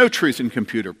said. "There's no truth in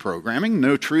computer programming,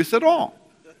 no truth at all."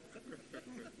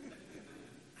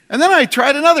 And then I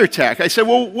tried another tack. I said,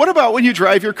 "Well, what about when you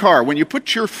drive your car? When you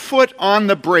put your foot on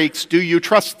the brakes, do you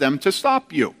trust them to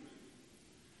stop you?"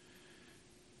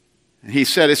 And he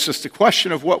said, "It's just a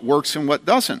question of what works and what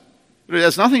doesn't. But it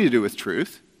has nothing to do with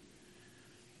truth."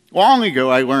 Long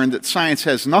ago, I learned that science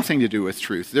has nothing to do with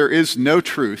truth. There is no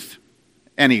truth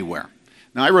anywhere.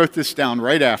 Now, I wrote this down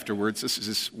right afterwards. This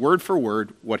is word for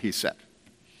word what he said.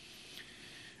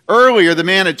 Earlier, the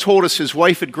man had told us his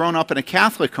wife had grown up in a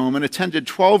Catholic home and attended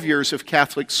 12 years of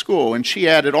Catholic school. And she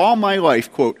added, "All my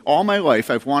life, quote, all my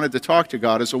life, I've wanted to talk to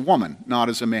God as a woman, not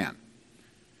as a man.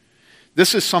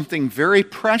 This is something very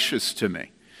precious to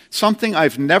me, something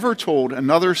I've never told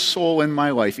another soul in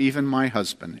my life, even my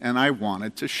husband, and I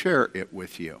wanted to share it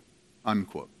with you,"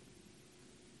 unquote.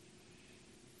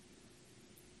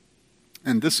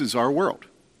 And this is our world.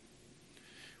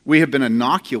 We have been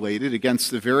inoculated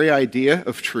against the very idea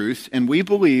of truth, and we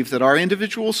believe that our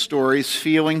individual stories,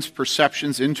 feelings,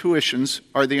 perceptions, intuitions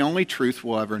are the only truth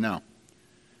we'll ever know.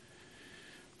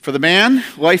 For the man,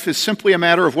 life is simply a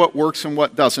matter of what works and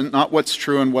what doesn't, not what's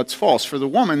true and what's false. For the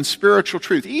woman, spiritual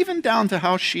truth, even down to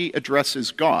how she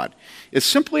addresses God, is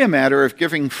simply a matter of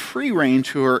giving free rein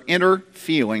to her inner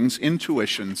feelings,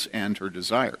 intuitions, and her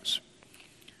desires.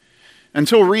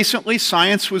 Until recently,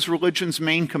 science was religion's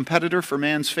main competitor for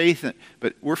man's faith,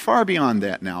 but we're far beyond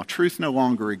that now. Truth no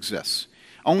longer exists.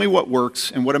 Only what works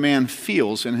and what a man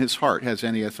feels in his heart has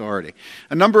any authority.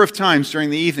 A number of times during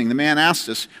the evening, the man asked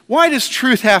us, "Why does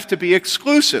truth have to be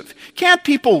exclusive? Can't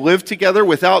people live together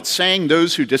without saying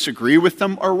those who disagree with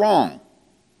them are wrong?"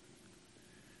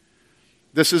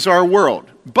 This is our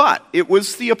world, but it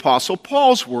was the Apostle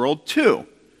Paul's world too.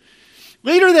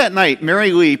 Later that night,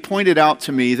 Mary Lee pointed out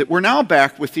to me that we're now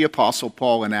back with the Apostle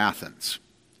Paul in Athens.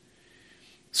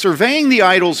 Surveying the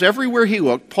idols everywhere he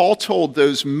looked, Paul told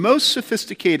those most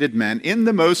sophisticated men in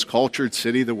the most cultured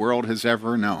city the world has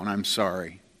ever known, I'm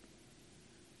sorry,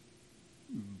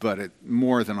 but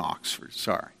more than Oxford,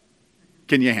 sorry.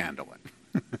 Can you handle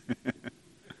it?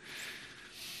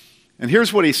 And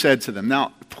here's what he said to them.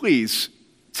 Now, please,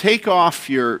 take off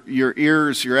your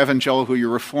ears, your evangelical, your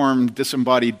reformed,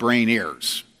 disembodied brain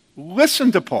ears.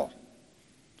 Listen to Paul.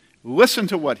 Listen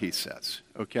to what he says,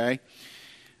 okay?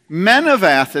 "Men of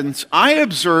Athens, I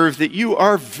observe that you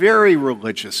are very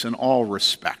religious in all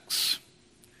respects.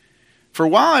 For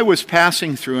while I was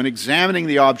passing through and examining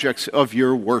the objects of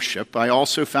your worship, I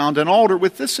also found an altar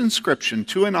with this inscription,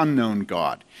 'To an unknown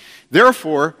God.'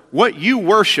 Therefore, what you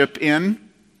worship in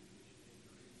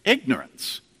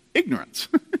ignorance." Ignorance.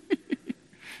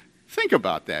 Think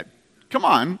about that. Come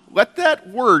on, let that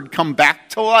word come back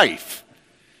to life.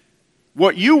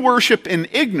 "What you worship in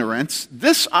ignorance,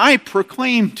 this I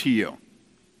proclaim to you.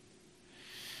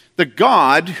 The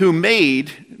God who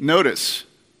made," notice,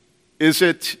 is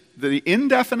it the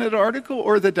indefinite article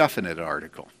or the definite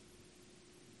article?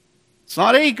 It's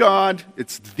not a God,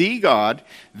 it's the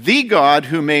God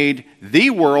who made the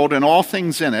world and all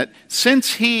things in it,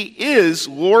 since he is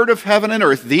Lord of heaven and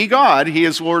earth. The God, he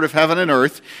is Lord of heaven and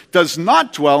earth, does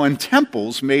not dwell in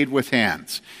temples made with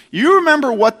hands. You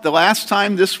remember what the last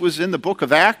time this was in the book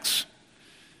of Acts?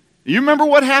 You remember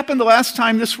what happened the last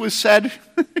time this was said?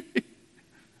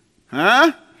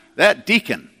 Huh? That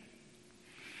deacon.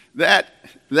 That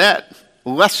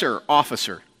lesser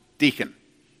officer, deacon,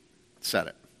 said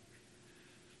it.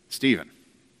 Stephen.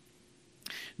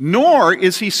 "Nor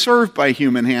is he served by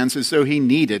human hands as though he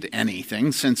needed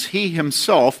anything, since he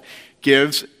himself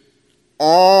gives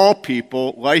all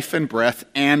people life and breath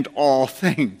and all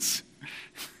things."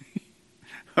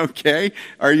 Okay?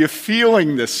 Are you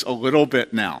feeling this a little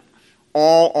bit now?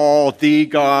 All, the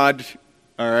God,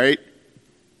 all right?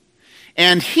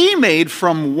 "And he made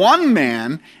from one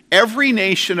man every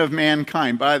nation of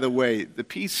mankind." By the way, the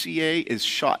PCA is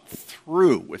shot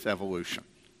through with evolution.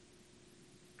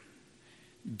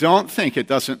 Don't think it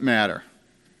doesn't matter.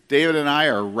 David and I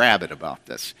are rabid about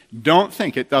this. Don't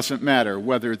think it doesn't matter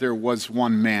whether there was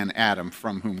one man, Adam,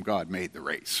 from whom God made the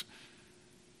race.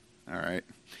 All right?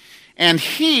 And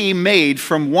he made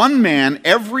from one man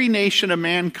every nation of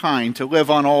mankind to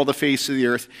live on all the face of the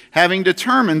earth, having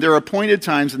determined their appointed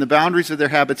times and the boundaries of their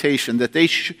habitation, that they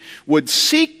would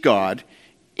seek God,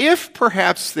 if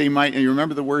perhaps they might, and you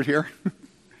remember the word here?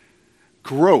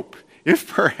 Grope. If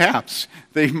perhaps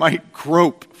they might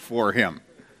grope for him.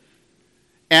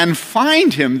 And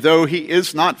find him, though he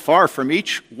is not far from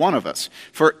each one of us.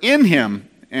 For in him,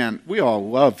 and we all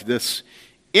love this,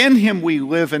 in him we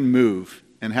live and move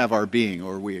and have our being,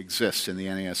 or we exist in the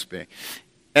NASB.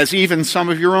 As even some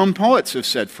of your own poets have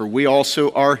said, for we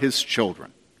also are his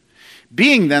children.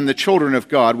 Being then the children of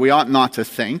God, we ought not to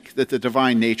think that the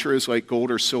divine nature is like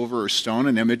gold or silver or stone,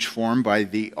 an image formed by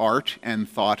the art and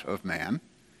thought of man.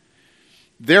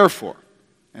 Therefore,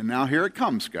 and now here it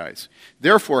comes, guys.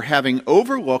 Therefore, having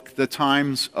overlooked the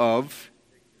times of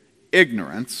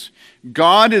ignorance,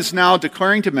 God is now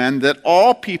declaring to men that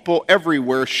all people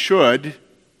everywhere should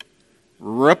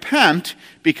repent,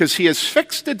 because he has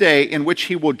fixed a day in which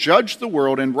he will judge the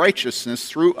world in righteousness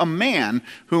through a man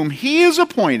whom he has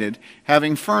appointed,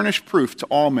 having furnished proof to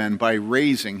all men by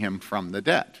raising him from the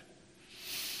dead.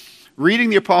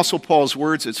 Reading the Apostle Paul's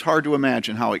words, it's hard to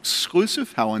imagine how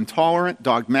exclusive, how intolerant,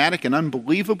 dogmatic, and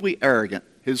unbelievably arrogant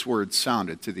his words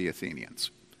sounded to the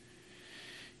Athenians.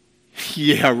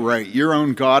 Yeah, right. Your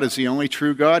own God is the only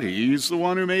true God. He's the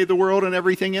one who made the world and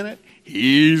everything in it.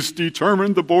 He's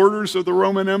determined the borders of the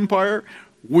Roman Empire.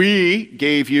 We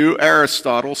gave you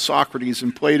Aristotle, Socrates,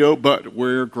 and Plato, but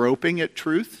we're groping at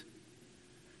truth.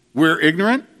 We're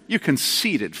ignorant. You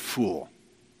conceited fool.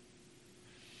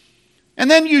 And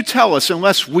then you tell us,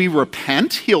 unless we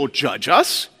repent, he'll judge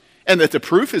us, and that the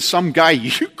proof is some guy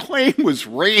you claim was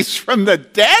raised from the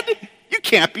dead? You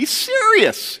can't be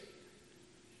serious.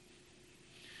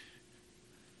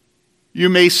 You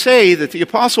may say that the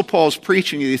Apostle Paul's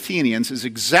preaching to the Athenians is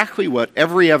exactly what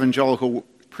every evangelical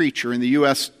preacher in the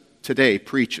U.S. today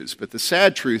preaches. But the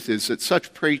sad truth is that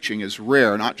such preaching is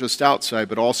rare, not just outside,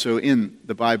 but also in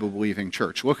the Bible-believing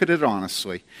church. Look at it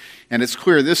honestly. And it's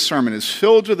clear this sermon is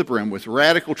filled to the brim with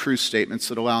radical truth statements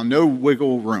that allow no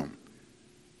wiggle room.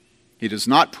 He does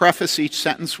not preface each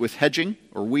sentence with hedging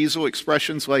or weasel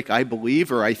expressions like I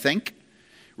believe or I think.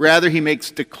 Rather, he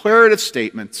makes declarative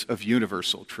statements of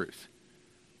universal truth.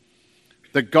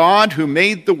 The God who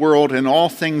made the world and all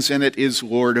things in it is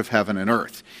Lord of heaven and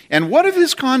earth. And what of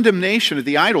his condemnation of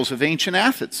the idols of ancient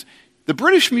Athens? The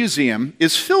British Museum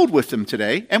is filled with them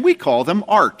today, and we call them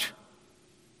art.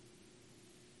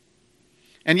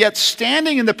 And yet,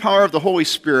 standing in the power of the Holy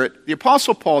Spirit, the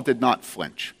Apostle Paul did not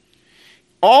flinch.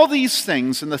 All these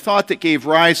things and the thought that gave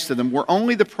rise to them were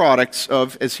only the products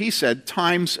of, as he said,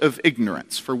 times of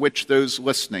ignorance, for which those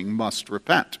listening must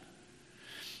repent.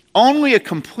 Only a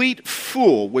complete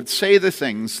fool would say the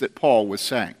things that Paul was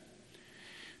saying.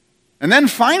 And then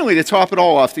finally, to top it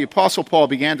all off, the Apostle Paul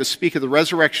began to speak of the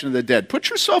resurrection of the dead. Put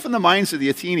yourself in the minds of the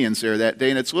Athenians there that day,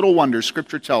 and it's little wonder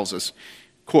Scripture tells us,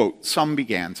 quote, some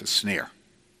began to sneer,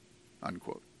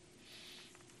 unquote.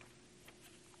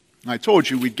 I told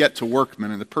you we'd get to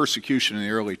workmen and the persecution in the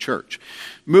early church.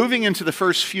 Moving into the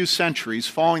first few centuries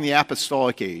following the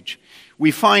apostolic age,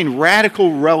 we find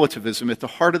radical relativism at the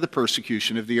heart of the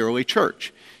persecution of the early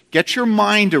church. Get your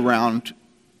mind around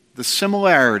the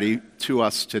similarity to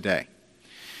us today.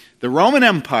 The Roman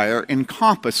Empire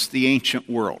encompassed the ancient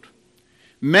world.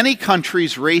 Many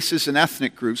countries, races, and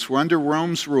ethnic groups were under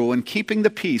Rome's rule, and keeping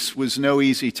the peace was no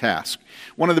easy task.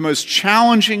 One of the most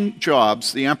challenging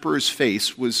jobs the emperors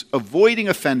faced was avoiding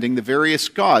offending the various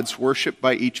gods worshipped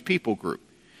by each people group.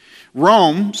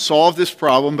 Rome solved this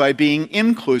problem by being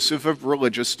inclusive of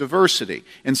religious diversity.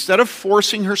 Instead of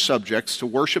forcing her subjects to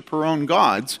worship her own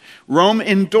gods, Rome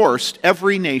endorsed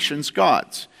every nation's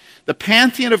gods. The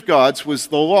pantheon of gods was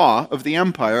the law of the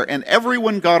empire, and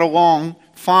everyone got along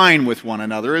fine with one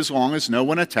another as long as no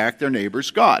one attacked their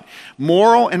neighbor's god.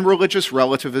 Moral and religious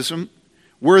relativism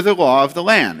were the law of the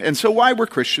land. And so why were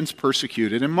Christians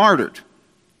persecuted and martyred?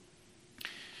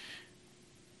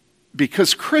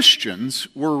 Because Christians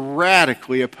were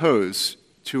radically opposed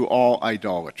to all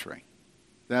idolatry.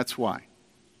 That's why.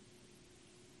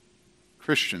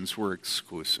 Christians were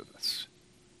exclusivists.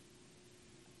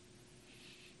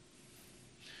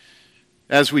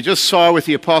 As we just saw with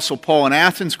the Apostle Paul in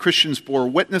Athens, Christians bore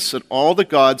witness that all the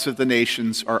gods of the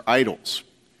nations are idols,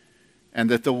 and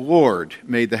that the Lord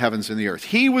made the heavens and the earth.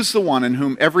 He was the one in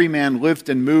whom every man lived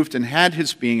and moved and had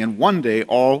his being, and one day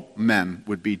all men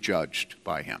would be judged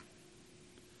by him.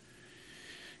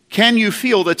 Can you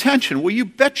feel the tension? Well, you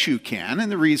bet you can,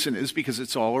 and the reason is because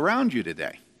it's all around you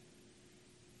today.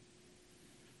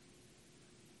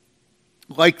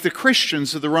 like the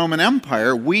Christians of the Roman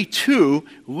Empire, we too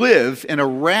live in a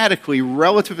radically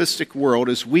relativistic world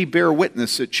as we bear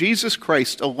witness that Jesus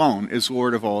Christ alone is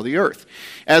Lord of all the earth.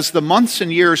 As the months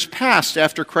and years passed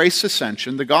after Christ's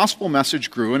ascension, the gospel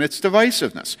message grew in its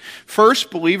divisiveness.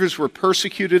 First, believers were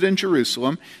persecuted in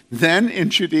Jerusalem, then in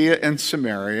Judea and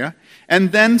Samaria,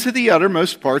 and then to the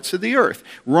uttermost parts of the earth.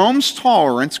 Rome's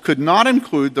tolerance could not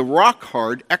include the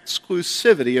rock-hard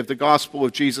exclusivity of the gospel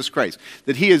of Jesus Christ,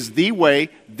 that he is the way,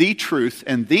 the truth,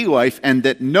 and the life, and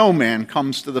that no man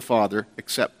comes to the Father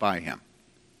except by him.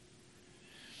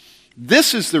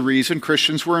 This is the reason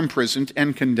Christians were imprisoned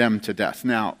and condemned to death.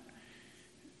 Now,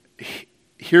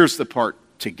 here's the part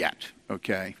to get,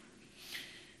 okay?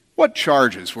 What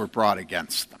charges were brought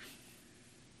against them?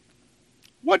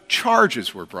 What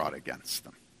charges were brought against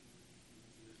them?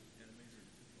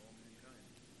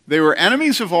 They were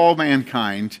enemies of all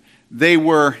mankind. They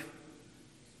were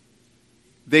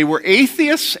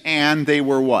atheists, and they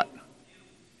were what?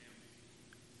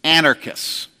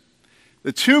 Anarchists.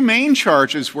 The two main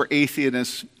charges were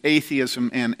atheism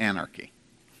and anarchy.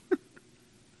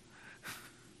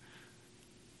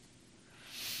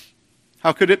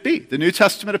 How could it be? The New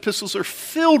Testament epistles are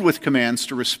filled with commands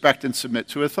to respect and submit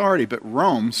to authority, but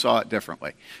Rome saw it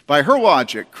differently. By her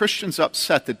logic, Christians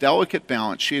upset the delicate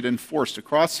balance she had enforced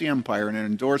across the empire in an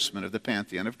endorsement of the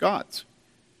pantheon of gods.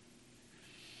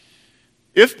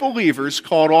 If believers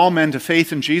called all men to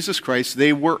faith in Jesus Christ,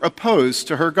 they were opposed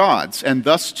to her gods, and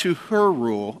thus to her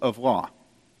rule of law.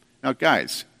 Now,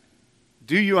 guys,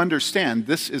 do you understand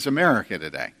this is America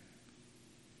today?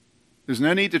 There's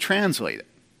no need to translate it.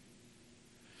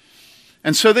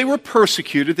 And so they were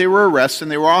persecuted, they were arrested,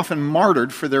 and they were often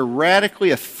martyred for their radically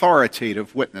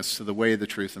authoritative witness to the way, the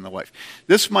truth, and the life.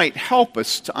 This might help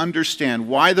us to understand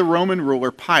why the Roman ruler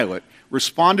Pilate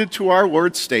responded to our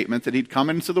Lord's statement that he'd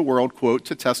come into the world, quote,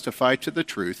 to testify to the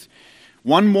truth.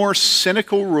 One more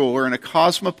cynical ruler in a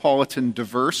cosmopolitan,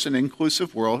 diverse, and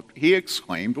inclusive world, he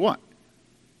exclaimed, what?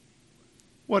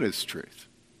 What is truth?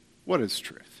 What is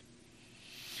truth?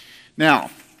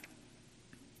 Now,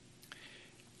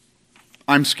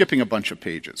 I'm skipping a bunch of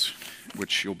pages,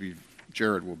 which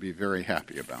Jared will be very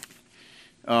happy about.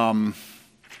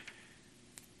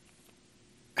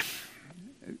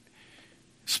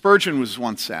 Spurgeon was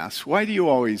once asked, why do you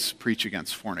always preach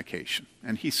against fornication?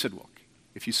 And he said, look,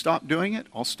 if you stop doing it,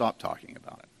 I'll stop talking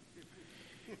about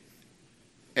it.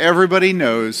 Everybody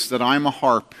knows that I'm a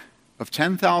harp of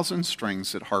 10,000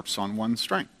 strings that harps on one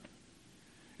string.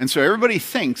 And so everybody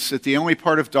thinks that the only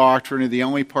part of doctrine or the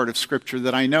only part of Scripture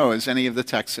that I know is any of the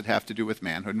texts that have to do with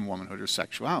manhood and womanhood or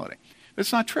sexuality. But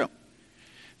it's not true.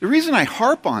 The reason I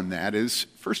harp on that is,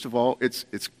 first of all, it's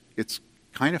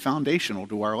kind of foundational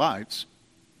to our lives.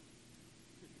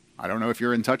 I don't know if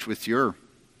you're in touch with your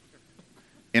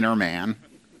inner man.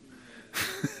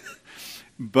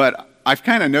 But I've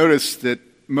kind of noticed that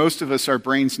most of us, our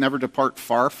brains never depart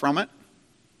far from it.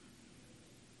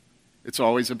 It's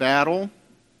always a battle.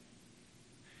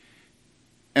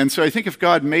 And so I think if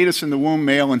God made us in the womb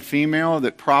male and female,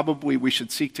 that probably we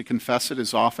should seek to confess it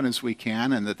as often as we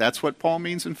can, and that's what Paul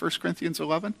means in 1 Corinthians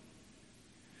 11.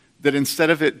 That instead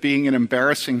of it being an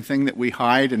embarrassing thing that we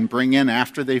hide and bring in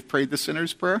after they've prayed the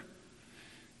sinner's prayer,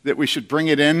 that we should bring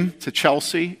it in to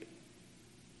Chelsea,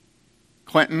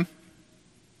 Clinton,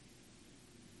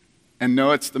 and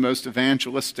know it's the most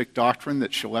evangelistic doctrine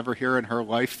that she'll ever hear in her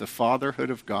life, the fatherhood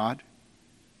of God.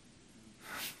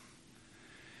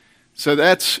 So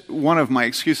that's one of my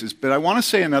excuses. But I want to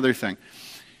say another thing.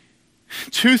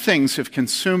 Two things have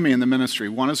consumed me in the ministry.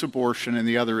 One is abortion and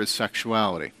the other is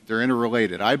sexuality. They're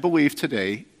interrelated. I believe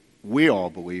today, we all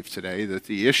believe today, that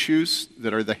the issues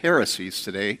that are the heresies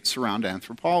today surround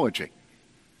anthropology.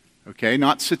 Okay,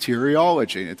 not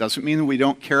soteriology. It doesn't mean that we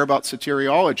don't care about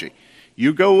soteriology.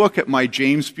 You go look at my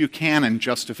James Buchanan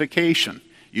justification.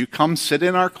 You come sit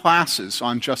in our classes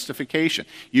on justification.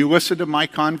 You listen to my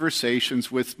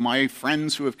conversations with my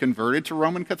friends who have converted to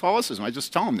Roman Catholicism. I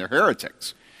just tell them they're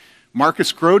heretics.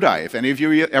 Marcus Grodi, if any of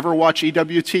you ever watch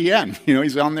EWTN,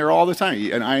 he's on there all the time.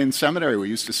 And I in seminary, we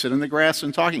used to sit in the grass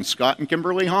and talking. Scott and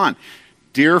Kimberly Hahn,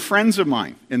 dear friends of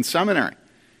mine in seminary.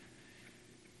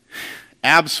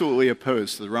 Absolutely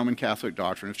opposed to the Roman Catholic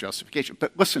doctrine of justification.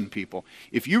 But listen, people,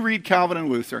 if you read Calvin and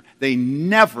Luther, they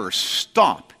never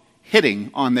stop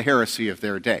hitting on the heresy of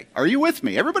their day. Are you with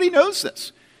me? Everybody knows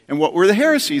this. And what were the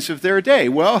heresies of their day?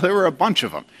 Well, there were a bunch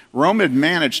of them. Rome had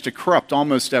managed to corrupt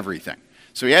almost everything.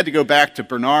 So he had to go back to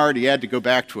Bernard, he had to go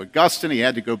back to Augustine, he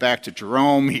had to go back to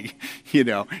Jerome, he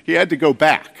had to go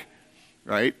back,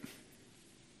 right?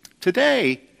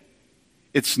 Today,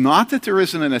 It's not that there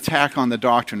isn't an attack on the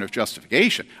doctrine of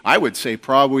justification. I would say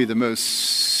probably the most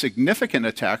significant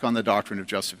attack on the doctrine of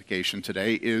justification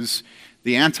today is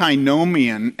the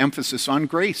antinomian emphasis on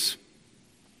grace.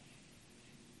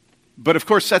 But of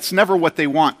course, that's never what they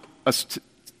want us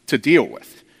to deal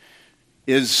with,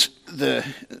 is the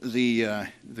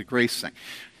grace thing.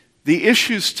 The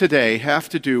issues today have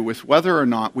to do with whether or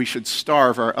not we should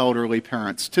starve our elderly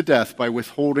parents to death by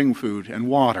withholding food and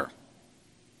water.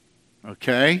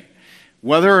 Okay?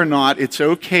 Whether or not it's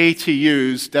okay to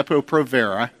use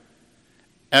Depo-Provera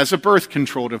as a birth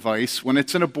control device when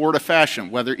it's an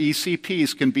abortifacient, whether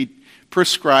ECPs can be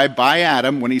prescribed by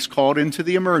Adam when he's called into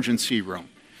the emergency room,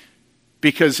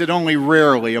 because it only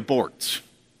rarely aborts.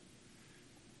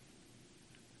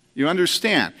 You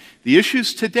understand? The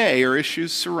issues today are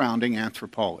issues surrounding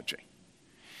anthropology.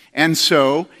 And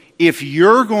so, if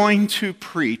you're going to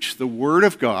preach the Word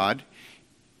of God,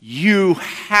 you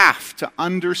have to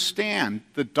understand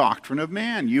the doctrine of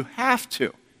man. You have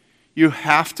to. You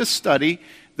have to study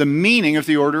the meaning of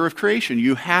the order of creation.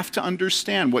 You have to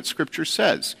understand what Scripture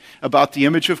says about the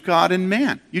image of God in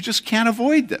man. You just can't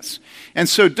avoid this. And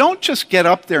so don't just get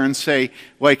up there and say,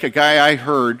 like a guy I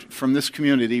heard from this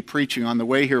community preaching on the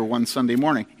way here one Sunday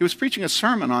morning. He was preaching a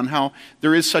sermon on how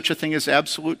there is such a thing as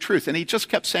absolute truth. And he just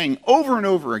kept saying over and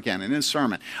over again in his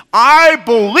sermon, I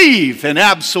believe in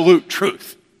absolute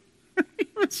truth. He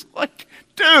was like,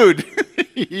 dude,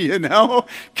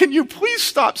 can you please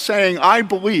stop saying I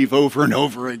believe over and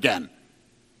over again?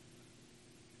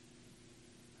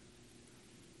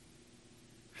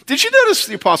 Did you notice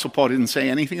the Apostle Paul didn't say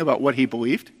anything about what he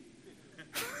believed?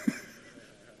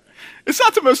 It's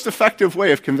not the most effective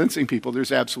way of convincing people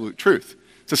there's absolute truth,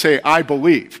 to say I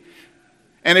believe.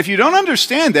 And if you don't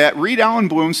understand that, read Alan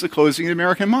Bloom's The Closing of the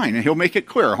American Mind, and he'll make it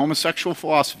clear, a homosexual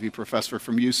philosophy professor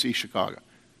from UC Chicago.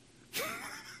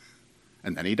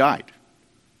 And then he died.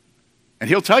 And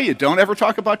he'll tell you, don't ever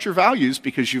talk about your values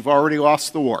because you've already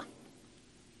lost the war.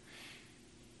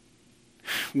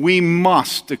 We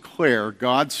must declare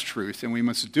God's truth, and we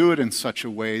must do it in such a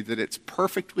way that it's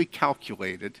perfectly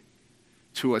calculated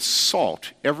to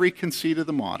assault every conceit of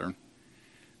the modern,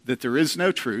 that there is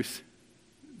no truth,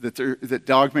 that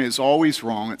dogma is always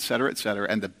wrong, etc., etc.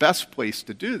 And the best place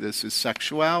to do this is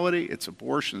sexuality, it's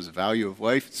abortion, it's the value of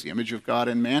life, it's the image of God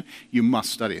in man. You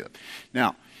must study it.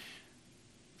 Now,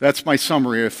 that's my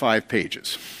summary of 5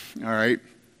 pages. All right?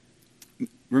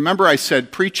 Remember I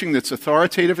said preaching that's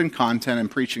authoritative in content and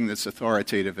preaching that's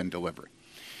authoritative in delivery.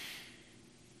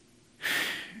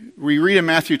 We read in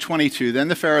Matthew 22, then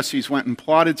the Pharisees went and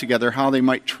plotted together how they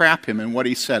might trap him in what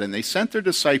he said, and they sent their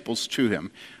disciples to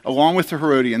him, along with the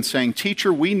Herodians, saying,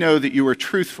 Teacher, we know that you are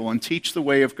truthful and teach the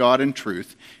way of God in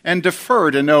truth, and defer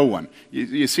to no one.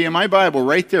 You see, in my Bible,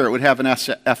 right there, it would have an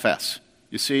FS.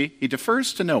 You see? He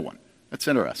defers to no one. That's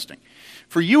interesting.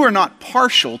 For you are not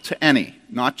partial to any,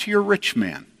 not to your rich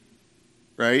man.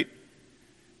 Right?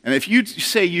 And if you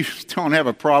say you don't have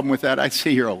a problem with that, I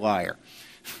say you're a liar.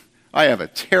 I have a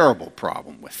terrible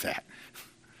problem with that.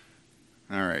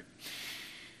 All right.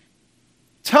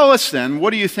 Tell us then, what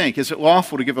do you think? Is it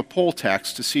lawful to give a poll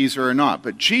tax to Caesar or not?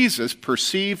 But Jesus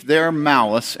perceived their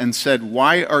malice and said,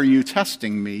 Why are you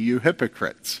testing me, you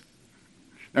hypocrites?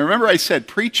 Now remember I said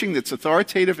preaching that's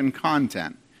authoritative in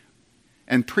content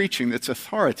and preaching that's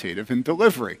authoritative in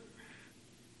delivery.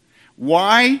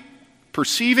 Why?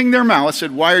 Perceiving their malice,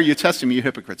 said, Why are you testing me, you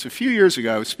hypocrites? A few years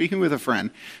ago, I was speaking with a friend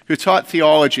who taught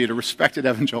theology at a respected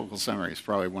evangelical seminary. He's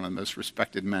probably one of the most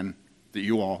respected men that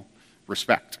you all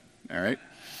respect, all right?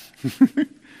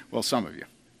 Well, some of you.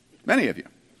 Many of you.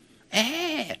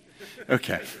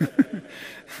 Okay.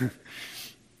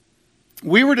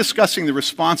 We were discussing the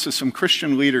response of some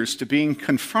Christian leaders to being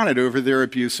confronted over their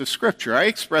abuse of Scripture. I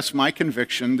expressed my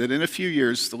conviction that in a few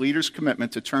years, the leaders'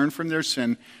 commitment to turn from their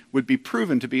sin would be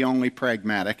proven to be only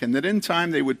pragmatic, and that in time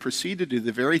they would proceed to do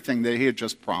the very thing they had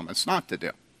just promised not to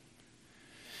do.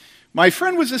 My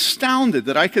friend was astounded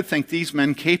that I could think these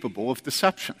men capable of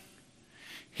deception.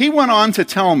 He went on to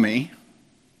tell me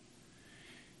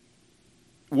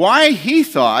why he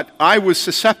thought I was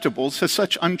susceptible to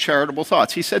such uncharitable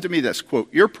thoughts. He said to me this,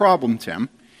 quote, Your problem, Tim,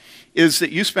 is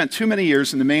that you spent too many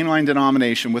years in the mainline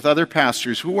denomination with other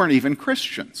pastors who weren't even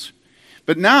Christians.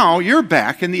 But now you're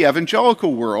back in the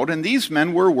evangelical world, and these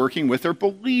men we're working with are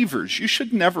believers. You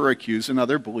should never accuse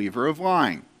another believer of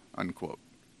lying, unquote.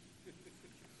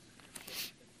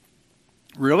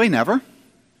 Really, never?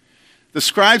 The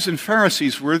scribes and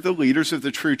Pharisees were the leaders of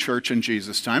the true church in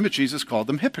Jesus' time, but Jesus called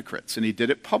them hypocrites, and he did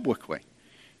it publicly,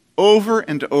 over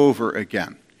and over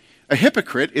again. A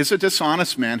hypocrite is a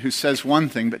dishonest man who says one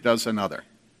thing but does another.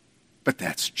 But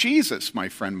that's Jesus, my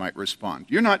friend might respond.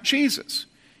 You're not Jesus.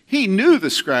 He knew the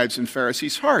scribes and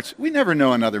Pharisees' hearts. We never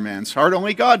know another man's heart.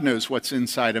 Only God knows what's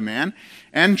inside a man.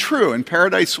 And true, in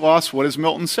Paradise Lost, what does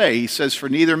Milton say? He says, for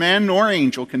neither man nor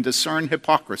angel can discern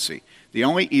hypocrisy, the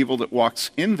only evil that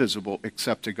walks invisible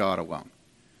except to God alone.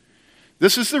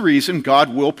 This is the reason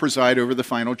God will preside over the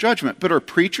final judgment. But are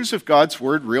preachers of God's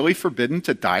word really forbidden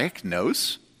to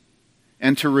diagnose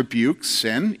and to rebuke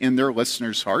sin in their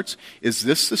listeners' hearts? Is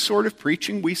this the sort of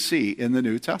preaching we see in the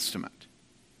New Testament?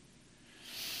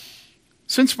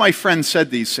 Since my friend said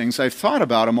these things, I've thought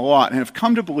about him a lot and have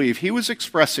come to believe he was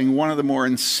expressing one of the more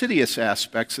insidious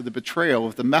aspects of the betrayal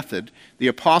of the method the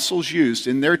apostles used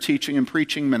in their teaching and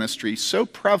preaching ministry, so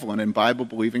prevalent in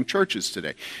Bible-believing churches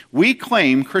today. We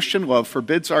claim Christian love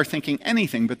forbids our thinking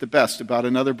anything but the best about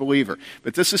another believer,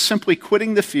 but this is simply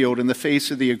quitting the field in the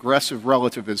face of the aggressive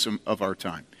relativism of our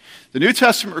time. The New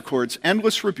Testament records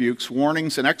endless rebukes,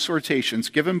 warnings, and exhortations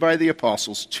given by the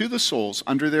apostles to the souls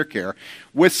under their care,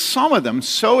 with some of them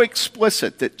so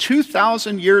explicit that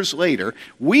 2,000 years later,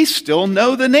 we still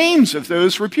know the names of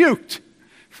those rebuked.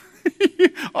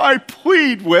 I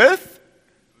plead with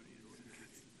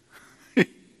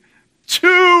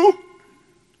to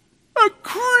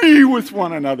agree with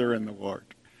one another in the Lord.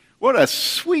 What a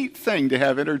sweet thing to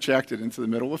have interjected into the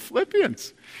middle of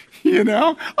Philippians. You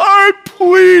know, I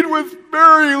plead with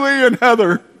Mary Lee and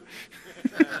Heather.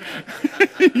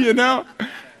 You know?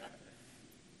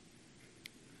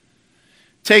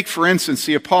 Take, for instance,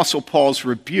 the Apostle Paul's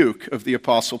rebuke of the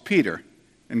Apostle Peter.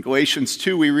 In Galatians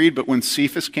 2 we read, but when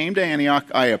Cephas came to Antioch,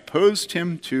 I opposed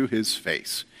him to his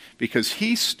face, because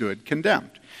he stood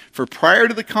condemned. For prior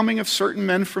to the coming of certain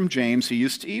men from James, he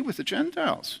used to eat with the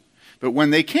Gentiles. But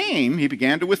when they came, he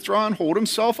began to withdraw and hold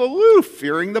himself aloof,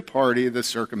 fearing the party of the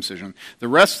circumcision. The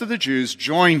rest of the Jews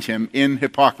joined him in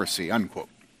hypocrisy, unquote.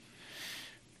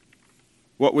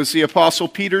 What was the Apostle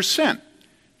Peter's sin?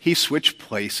 He switched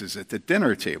places at the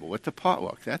dinner table, at the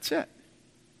potluck. That's it.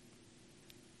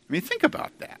 I mean, think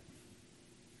about that.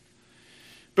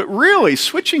 But really,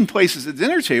 switching places at the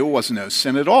dinner table was no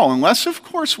sin at all, unless, of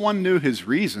course, one knew his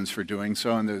reasons for doing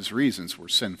so, and those reasons were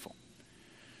sinful.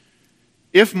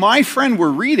 If my friend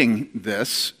were reading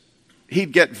this,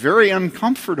 he'd get very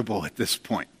uncomfortable at this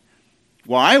point.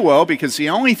 Why? Well, because the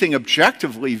only thing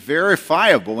objectively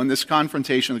verifiable in this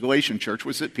confrontation of the Galatian church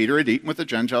was that Peter had eaten with the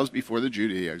Gentiles before the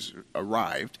Judaizers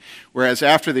arrived, whereas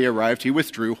after they arrived, he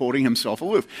withdrew, holding himself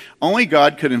aloof. Only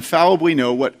God could infallibly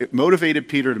know what motivated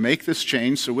Peter to make this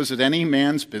change, so was it any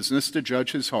man's business to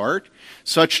judge his heart?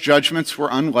 Such judgments were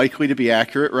unlikely to be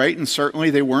accurate, right? And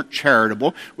certainly they weren't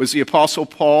charitable. Was the Apostle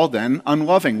Paul then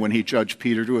unloving when he judged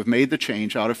Peter to have made the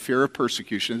change out of fear of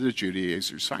persecution at the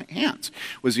Judaizers' hands?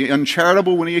 Was he uncharitable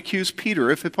when he accused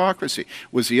Peter of hypocrisy?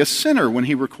 Was he a sinner when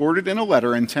he recorded in a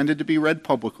letter intended to be read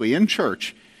publicly in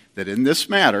church that in this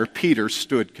matter Peter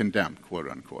stood condemned, quote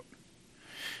unquote?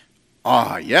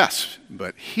 Ah, yes,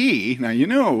 but now you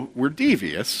know we're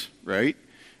devious, right?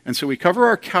 And so we cover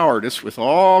our cowardice with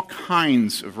all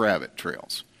kinds of rabbit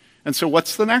trails. And so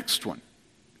what's the next one?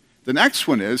 The next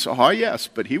one is, yes,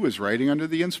 but he was writing under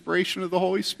the inspiration of the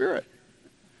Holy Spirit.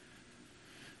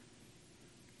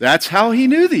 That's how he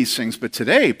knew these things. But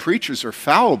today, preachers are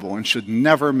fallible and should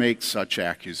never make such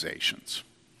accusations.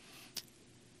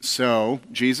 So,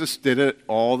 Jesus did it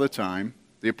all the time.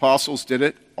 The apostles did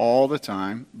it all the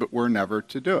time, but we're never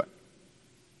to do it.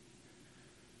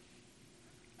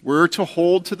 We're to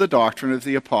hold to the doctrine of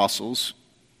the apostles,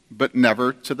 but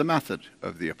never to the method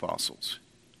of the apostles.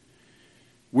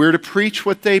 We're to preach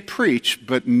what they preach,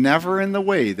 but never in the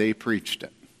way they preached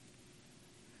it.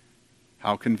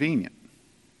 How convenient.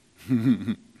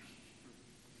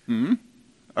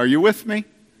 Are you with me?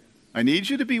 I need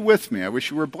you to be with me. I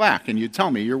wish you were black and you'd tell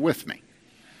me you're with me.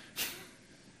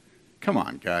 Come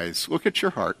on, guys. Look at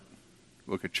your heart.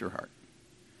 Look at your heart.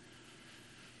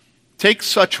 Take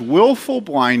such willful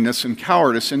blindness and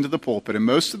cowardice into the pulpit, and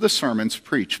most of the sermons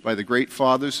preached by the great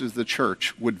fathers of the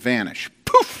church would vanish.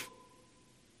 Poof!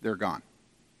 They're gone.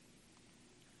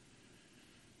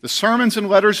 The sermons and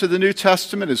letters of the New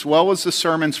Testament, as well as the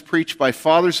sermons preached by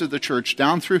fathers of the church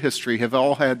down through history, have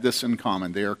all had this in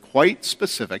common. They are quite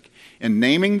specific in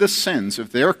naming the sins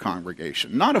of their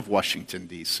congregation, not of Washington,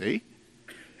 D.C.,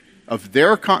 of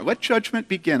their let judgment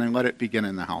begin, and let it begin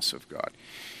in the house of God.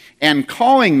 And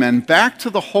calling men back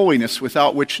to the holiness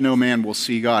without which no man will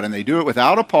see God. And they do it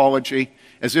without apology,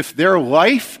 as if their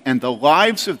life and the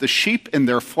lives of the sheep in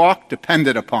their flock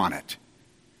depended upon it.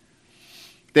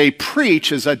 They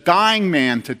preach as a dying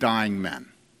man to dying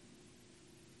men.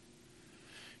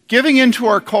 Giving into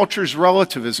our culture's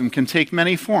relativism can take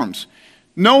many forms.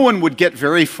 No one would get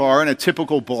very far in a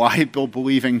typical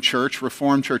Bible-believing church,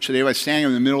 Reformed church today, by standing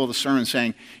in the middle of the sermon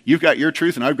saying, you've got your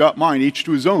truth and I've got mine, each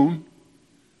to his own.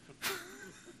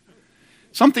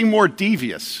 Something more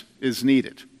devious is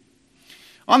needed.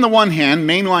 On the one hand,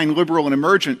 mainline liberal and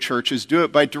emergent churches do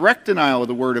it by direct denial of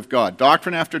the Word of God.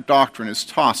 Doctrine after doctrine is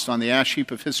tossed on the ash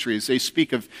heap of history as they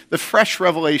speak of the fresh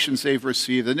revelations they've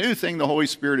received, the new thing the Holy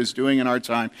Spirit is doing in our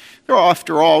time. They're,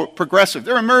 after all, progressive.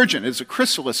 They're emergent. It's a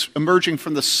chrysalis emerging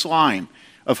from the slime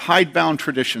of hidebound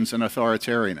traditions and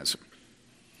authoritarianism.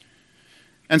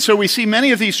 And so we see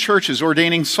many of these churches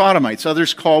ordaining sodomites.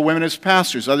 Others call women as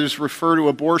pastors. Others refer to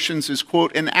abortions as,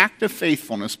 quote, an act of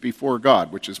faithfulness before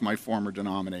God, which is my former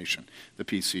denomination, the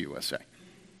PCUSA.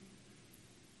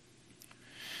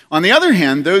 On the other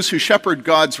hand, those who shepherd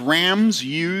God's rams,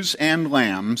 ewes, and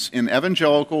lambs in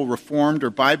evangelical, Reformed, or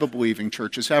Bible-believing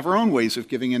churches have our own ways of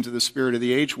giving into the spirit of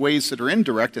the age, ways that are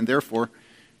indirect and therefore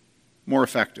more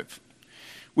effective.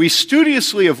 We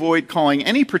studiously avoid calling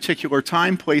any particular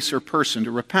time, place, or person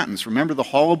to repentance. Remember the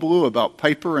hullabaloo about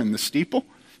Piper and the steeple?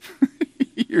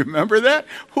 You remember that?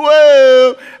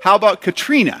 Whoa! How about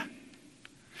Katrina?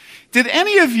 Did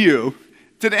any of you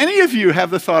have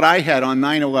the thought I had on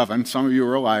 9/11? Some of you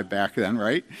were alive back then,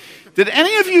 right? Did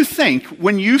any of you think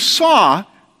when you saw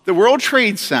the World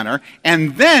Trade Center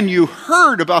and then you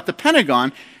heard about the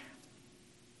Pentagon,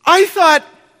 I thought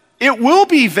it will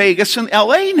be Vegas and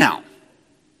LA now?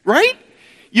 Right?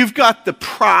 You've got the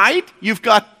pride, you've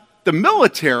got the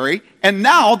military, and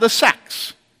now the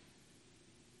sex.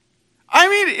 I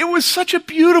mean, it was such a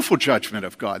beautiful judgment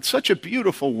of God, such a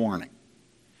beautiful warning.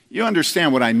 You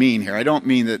understand what I mean here. I don't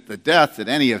mean that the death, that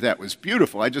any of that was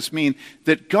beautiful. I just mean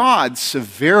that God's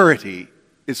severity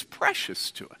is precious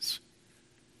to us.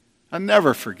 I'll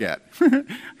never forget.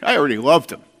 I already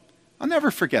loved him. I'll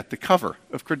never forget the cover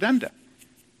of Credenda.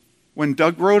 When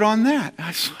Doug wrote on that, I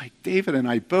was like, David and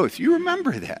I both. You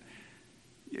remember that?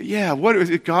 Yeah, what was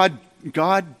it? God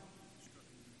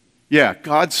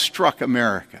struck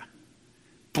America.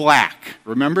 Black.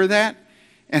 Remember that?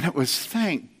 And it was,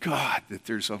 thank God that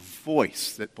there's a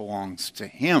voice that belongs to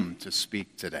him to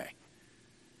speak today.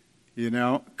 You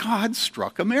know, God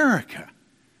struck America.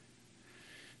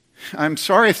 I'm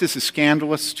sorry if this is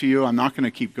scandalous to you. I'm not going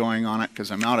to keep going on it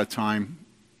because I'm out of time.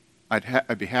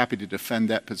 I'd be happy to defend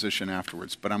that position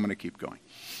afterwards, but I'm going to keep going.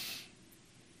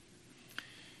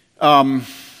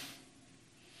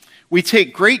 We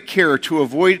take great care to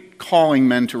avoid calling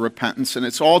men to repentance, and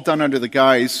it's all done under the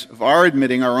guise of our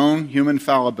admitting our own human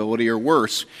fallibility, or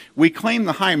worse, we claim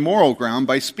the high moral ground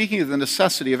by speaking of the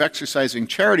necessity of exercising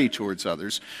charity towards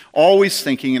others, always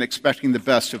thinking and expecting the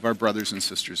best of our brothers and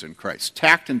sisters in Christ.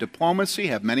 Tact and diplomacy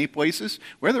have many places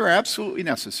where they're absolutely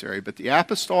necessary, but the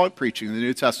apostolic preaching of the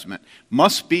New Testament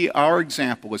must be our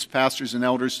example as pastors and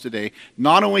elders today,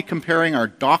 not only comparing our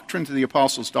doctrine to the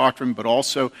apostles' doctrine, but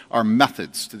also our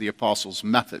methods to the apostles'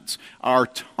 methods, our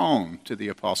tone to the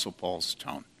Apostle Paul's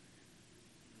tone.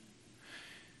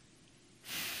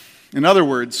 In other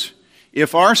words,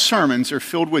 if our sermons are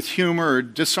filled with humor or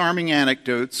disarming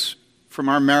anecdotes from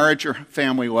our marriage or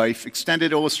family life,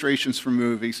 extended illustrations from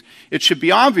movies, it should be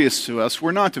obvious to us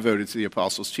we're not devoted to the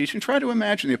Apostles' teaching. Try to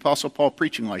imagine the Apostle Paul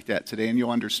preaching like that today, and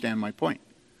you'll understand my point.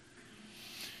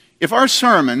 If our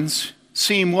sermons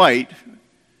seem light,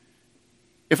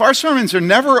 if our sermons are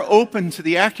never open to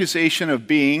the accusation of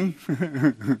being,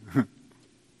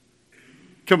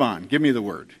 come on, give me the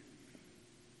word.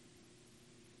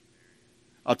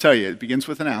 I'll tell you, it begins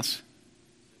with an S.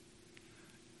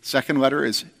 Second letter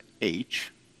is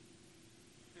H.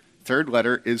 Third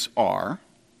letter is R.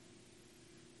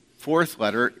 Fourth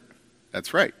letter,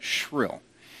 that's right, shrill.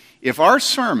 If our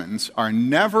sermons are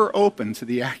never open to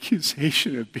the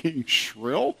accusation of being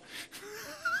shrill,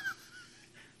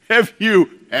 have you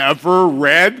ever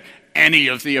read any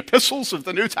of the epistles of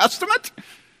the New Testament?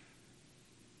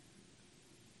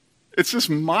 It's just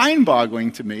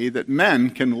mind-boggling to me that men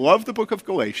can love the book of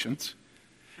Galatians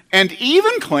and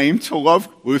even claim to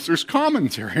love Luther's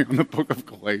commentary on the book of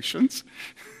Galatians,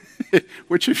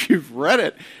 which, if you've read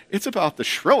it, it's about the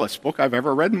shrillest book I've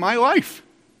ever read in my life.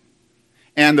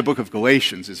 And the book of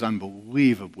Galatians is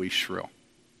unbelievably shrill.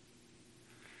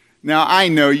 Now, I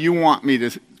know you want me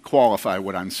to qualify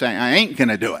what I'm saying. I ain't going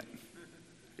to do it.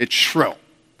 It's shrill.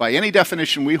 By any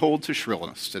definition we hold to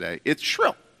shrillness today, it's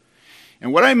shrill.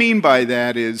 And what I mean by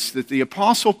that is that the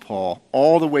Apostle Paul,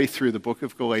 all the way through the book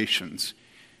of Galatians,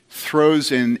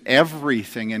 throws in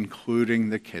everything, including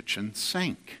the kitchen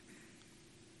sink.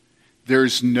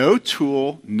 There's no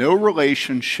tool, no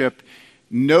relationship,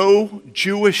 no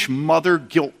Jewish mother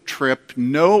guilt trip,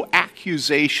 no accusation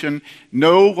accusation,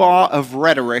 no law of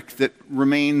rhetoric that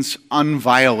remains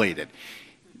unviolated.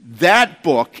 That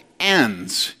book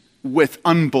ends with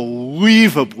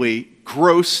unbelievably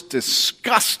gross,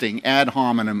 disgusting ad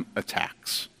hominem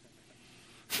attacks.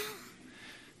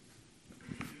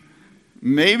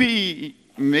 Maybe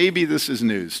this is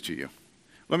news to you.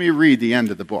 Let me read the end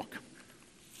of the book.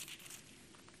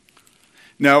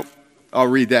 No, I'll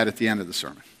read that at the end of the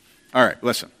sermon. All right,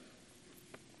 listen.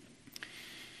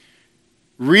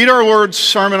 Read our Lord's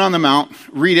Sermon on the Mount.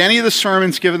 Read any of the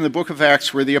sermons given in the book of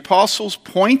Acts where the apostles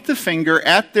point the finger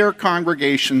at their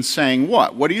congregation saying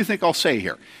what? What do you think I'll say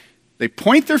here? They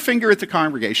point their finger at the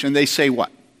congregation and they say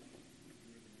what?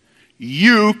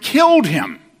 You killed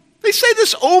him. They say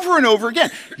this over and over again.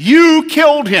 You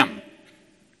killed him.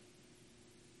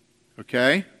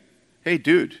 Okay? Hey,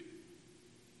 dude.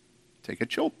 Take a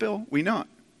chill pill. We know it.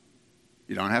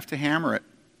 You don't have to hammer it.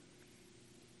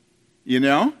 You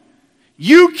know?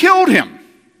 You killed him.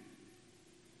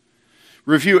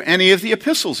 Review any of the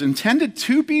epistles intended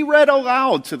to be read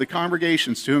aloud to the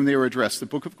congregations to whom they were addressed. The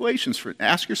book of Galatians.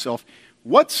 Ask yourself,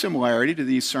 what similarity do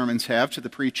these sermons have to the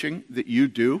preaching that you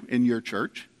do in your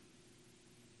church?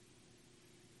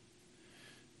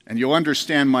 And you'll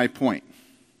understand my point.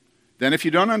 Then if you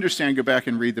don't understand, go back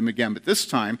and read them again. But this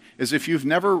time, as if you've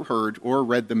never heard or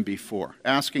read them before,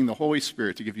 asking the Holy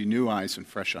Spirit to give you new eyes and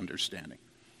fresh understanding.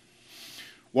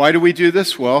 Why do we do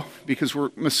this? Well, because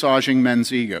we're massaging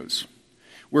men's egos.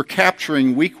 We're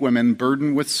capturing weak women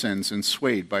burdened with sins and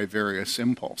swayed by various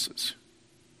impulses.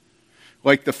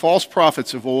 Like the false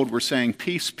prophets of old, we're saying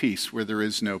peace, peace, where there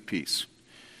is no peace.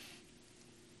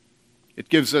 It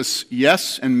gives us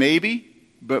yes and maybe,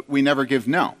 but we never give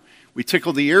no. We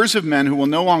tickle the ears of men who will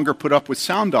no longer put up with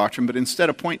sound doctrine, but instead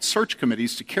appoint search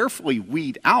committees to carefully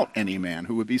weed out any man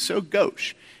who would be so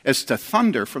gauche as to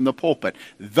thunder from the pulpit,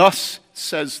 "Thus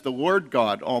says the Lord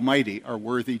God Almighty, our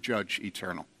worthy judge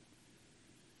eternal."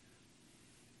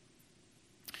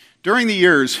 During the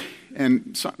years,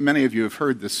 and many of you have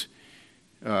heard this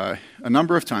a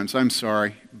number of times, I'm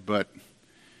sorry, but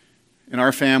in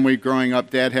our family growing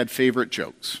up, Dad had favorite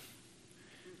jokes.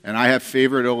 And I have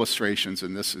favorite illustrations,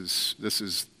 and this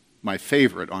is my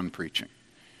favorite on preaching.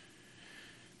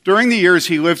 During the years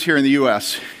he lived here in the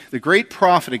U.S., the great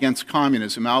prophet against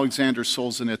communism, Alexander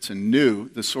Solzhenitsyn, knew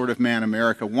the sort of man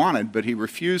America wanted, but he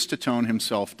refused to tone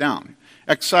himself down.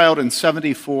 Exiled in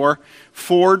 1974,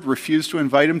 Ford refused to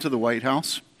invite him to the White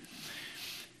House.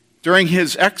 During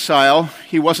his exile,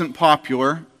 he wasn't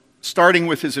popular, starting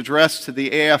with his address to the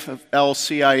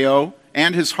AFL-CIO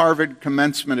and his Harvard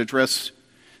commencement address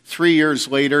 3 years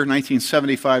later,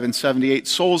 1975 and 78,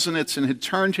 Solzhenitsyn had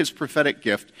turned his prophetic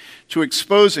gift to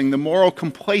exposing the moral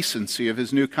complacency of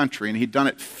his new country, and he'd done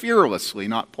it fearlessly,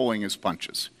 not pulling his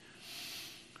punches.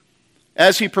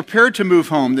 As he prepared to move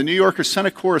home, the New Yorker sent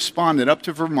a correspondent up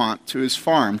to Vermont to his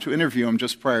farm to interview him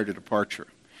just prior to departure.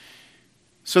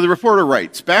 So the reporter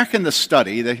writes, back in the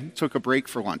study, they took a break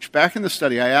for lunch. Back in the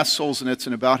study, I asked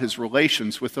Solzhenitsyn about his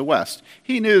relations with the West.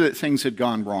 He knew that things had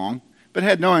gone wrong, but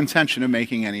had no intention of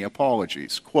making any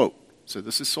apologies. Quote, so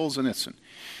this is Solzhenitsyn.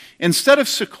 Instead of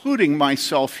secluding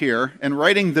myself here and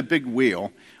writing the big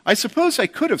wheel, I suppose I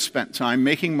could have spent time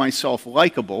making myself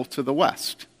likable to the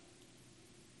West.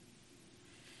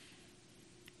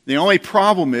 The only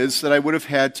problem is that I would have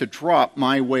had to drop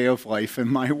my way of life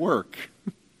and my work.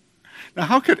 Now,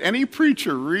 how could any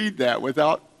preacher read that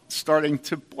without starting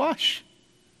to blush?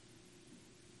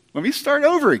 Let me start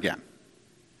over again.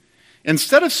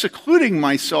 Instead of secluding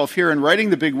myself here and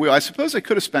writing the big wheel, I suppose I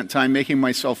could have spent time making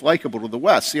myself likable to the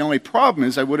West. The only problem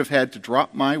is I would have had to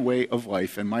drop my way of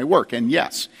life and my work. And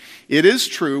yes, it is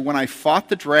true, when I fought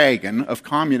the dragon of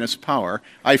communist power,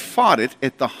 I fought it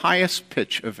at the highest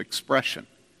pitch of expression.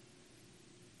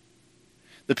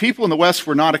 The people in the West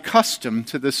were not accustomed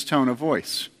to this tone of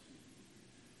voice.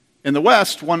 In the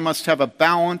West, one must have a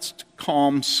balanced,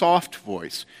 calm, soft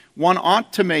voice. One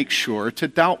ought to make sure to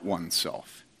doubt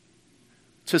oneself,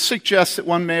 to suggest that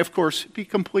one may, of course, be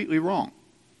completely wrong.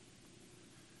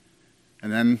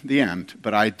 And then the end.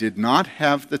 But I did not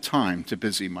have the time to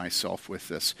busy myself with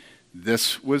this.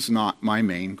 This was not my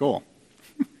main goal.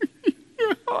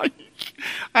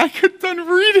 I get done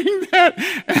reading that,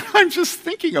 and I'm just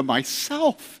thinking of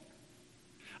myself.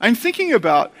 I'm thinking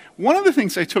about one of the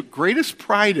things I took greatest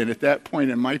pride in at that point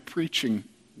in my preaching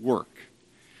work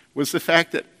was the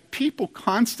fact that people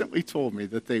constantly told me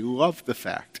that they loved the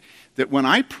fact that when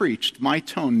I preached, my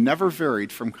tone never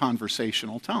varied from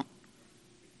conversational tone.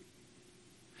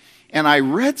 And I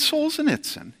read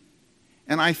Solzhenitsyn,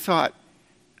 and I thought,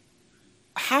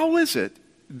 how is it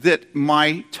that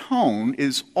my tone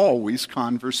is always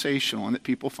conversational and that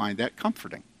people find that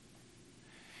comforting.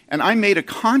 And I made a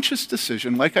conscious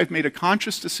decision, like I've made a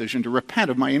conscious decision to repent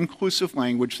of my inclusive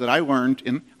language that I learned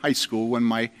in high school when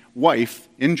my wife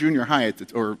in junior high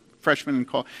or freshman in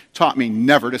college taught me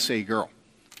never to say girl.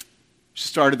 She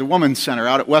started the Women's Center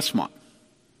out at Westmont.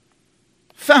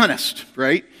 Feminist,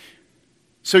 right?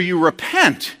 So you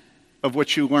repent of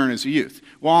what you learn as a youth.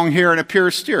 Long hair and a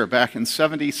pierced back in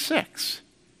 76.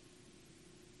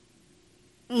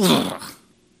 Ugh.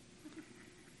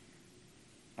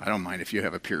 I don't mind if you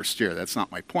have a pierced ear. That's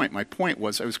not my point. My point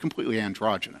was I was completely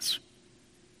androgynous.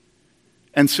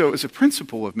 And so it was a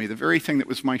principle of me, the very thing that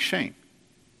was my shame.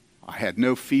 I had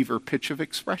no fever pitch of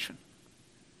expression.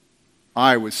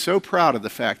 I was so proud of the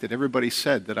fact that everybody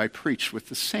said that I preached with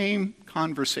the same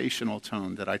conversational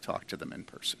tone that I talked to them in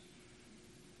person.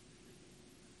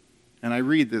 And I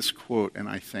read this quote and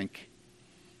I think,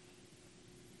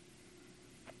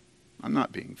 I'm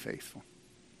not being faithful.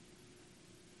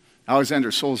 Alexander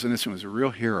Solzhenitsyn was a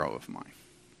real hero of mine.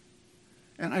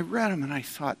 And I read him and I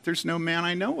thought, there's no man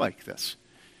I know like this.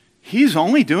 He's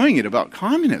only doing it about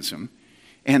communism,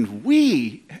 and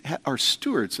we are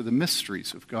stewards of the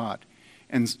mysteries of God.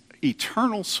 And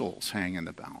eternal souls hang in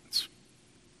the balance.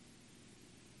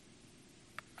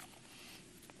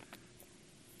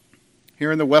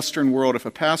 Here in the Western world, if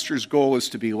a pastor's goal is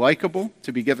to be likable,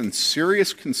 to be given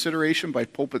serious consideration by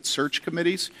pulpit search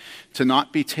committees, to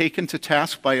not be taken to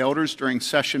task by elders during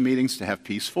session meetings, to have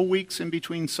peaceful weeks in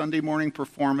between Sunday morning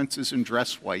performances and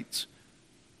dress whites,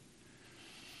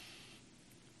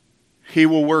 he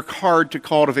will work hard to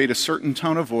cultivate a certain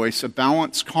tone of voice, a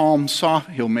balanced, calm,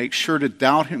 soft. He'll make sure to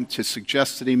doubt him, to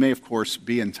suggest that he may, of course,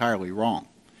 be entirely wrong.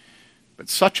 But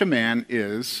such a man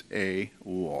is a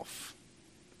wolf.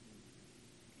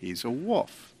 He's a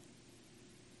wolf.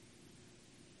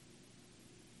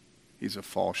 He's a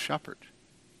false shepherd.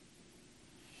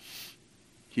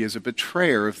 He is a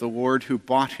betrayer of the Lord who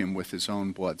bought him with his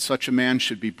own blood. Such a man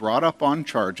should be brought up on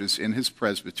charges in his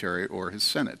presbytery or his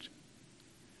synod.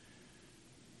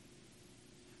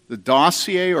 The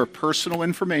dossier or personal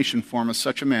information form of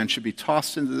such a man should be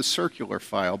tossed into the circular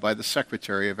file by the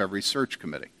secretary of every search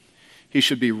committee. He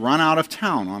should be run out of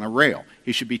town on a rail.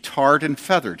 He should be tarred and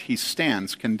feathered. He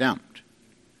stands condemned.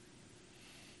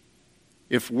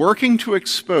 If working to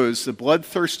expose the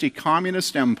bloodthirsty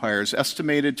communist empires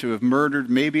estimated to have murdered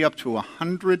maybe up to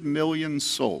 100 million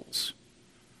souls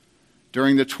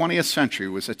during the 20th century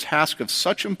was a task of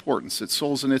such importance that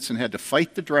Solzhenitsyn had to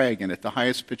fight the dragon at the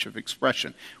highest pitch of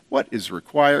expression, what is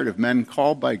required of men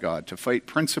called by God to fight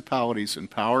principalities and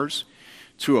powers,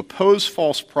 to oppose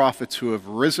false prophets who have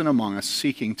risen among us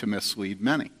seeking to mislead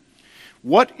many?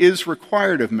 What is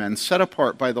required of men set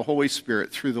apart by the Holy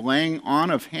Spirit through the laying on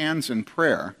of hands in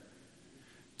prayer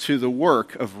to the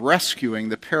work of rescuing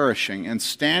the perishing and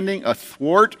standing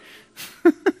athwart...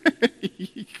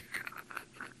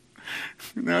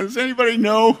 Now, does anybody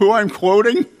know who I'm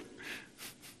quoting?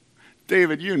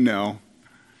 David, you know.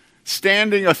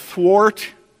 Standing athwart.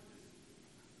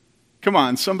 Come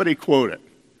on, somebody quote it.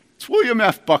 It's William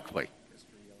F. Buckley.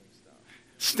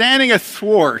 Standing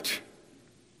athwart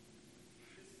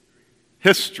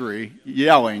history,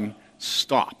 yelling,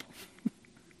 stop.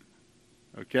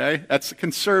 Okay? That's the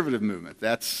conservative movement.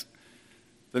 That's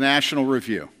the National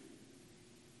Review.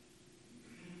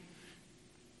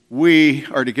 We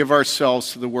are to give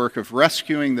ourselves to the work of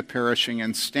rescuing the perishing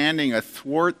and standing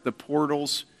athwart the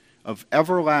portals of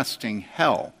everlasting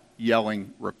hell,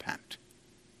 yelling, repent.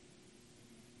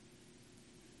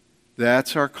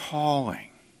 That's our calling.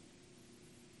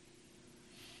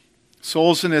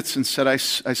 Solzhenitsyn said, I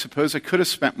suppose I could have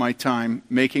spent my time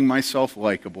making myself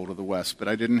likable to the West, but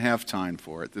I didn't have time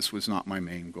for it. This was not my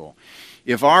main goal.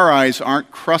 If our eyes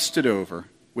aren't crusted over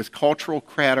with cultural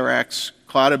cataracts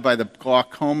clouded by the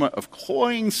glaucoma of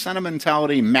cloying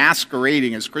sentimentality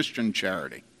masquerading as Christian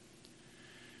charity,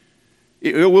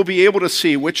 it will be able to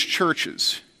see which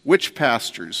churches, which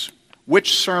pastors,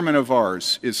 which sermon of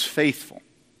ours is faithful.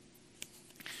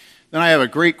 Then I have a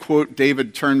great quote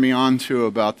David turned me on to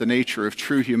about the nature of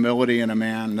true humility in a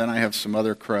man. Then I have some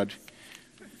other crud.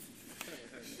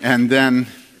 And then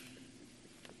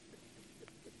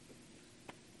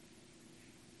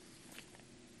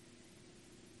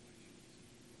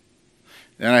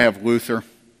I have Luther.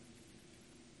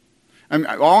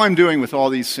 All I'm doing with all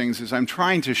these things is I'm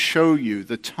trying to show you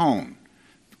the tone,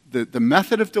 the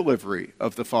method of delivery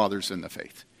of the fathers in the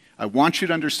faith. I want you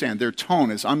to understand their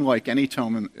tone is unlike any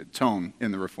tone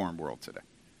in the Reformed world today.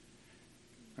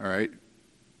 All right?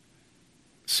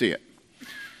 See it.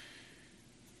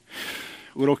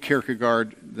 A little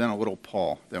Kierkegaard, then a little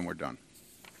Paul, then we're done.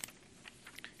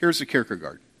 Here's the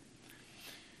Kierkegaard.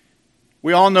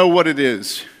 We all know what it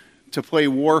is to play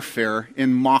warfare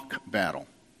in mock battle,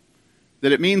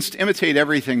 that it means to imitate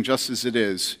everything just as it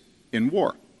is in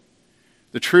war.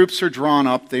 The troops are drawn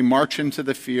up, they march into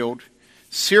the field.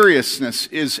 Seriousness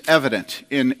is evident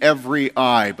in every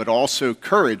eye, but also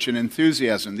courage and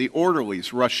enthusiasm. The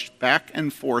orderlies rush back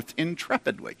and forth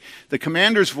intrepidly. The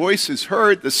commander's voice is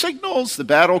heard, the signals, the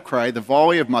battle cry, the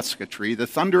volley of musketry, the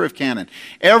thunder of cannon.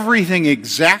 Everything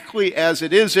exactly as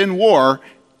it is in war,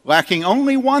 lacking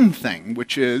only one thing,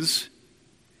 which is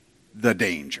the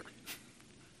danger.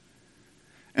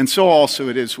 And so also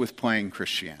it is with playing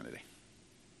Christianity.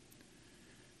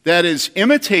 That is,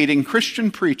 imitating Christian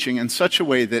preaching in such a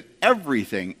way that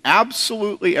everything,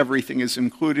 absolutely everything, is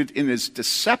included in as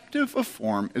deceptive a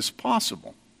form as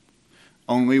possible.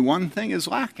 Only one thing is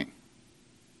lacking: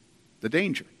 the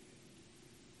danger.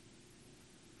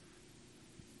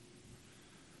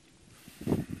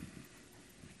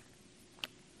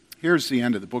 Here's the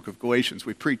end of the book of Galatians.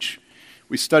 We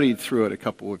studied through it a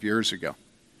couple of years ago.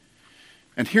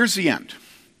 And here's the end.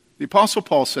 The Apostle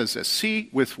Paul says this: "See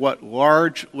with what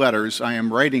large letters I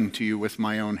am writing to you with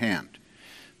my own hand.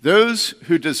 Those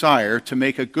who desire to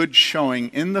make a good showing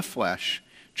in the flesh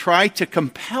try to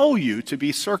compel you to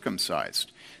be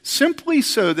circumcised, simply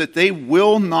so that they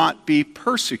will not be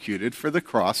persecuted for the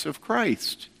cross of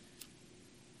Christ."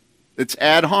 It's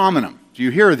ad hominem. Do you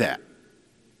hear that?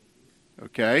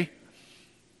 Okay?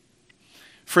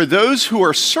 "For those who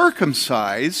are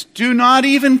circumcised do not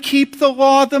even keep the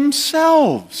law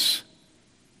themselves,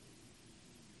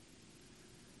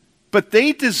 but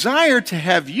they desire to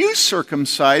have you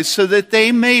circumcised so that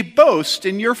they may boast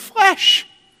in your flesh."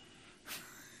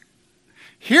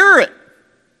 Hear it.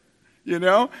 You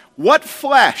know? What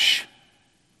flesh?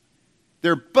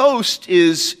 Their boast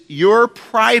is your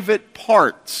private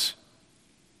parts.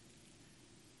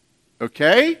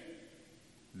 Okay?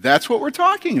 That's what we're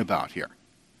talking about here.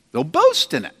 They'll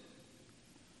boast in it.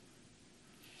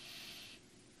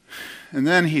 And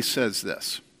then he says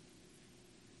this: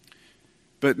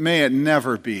 "But may it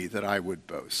never be that I would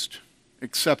boast,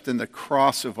 except in the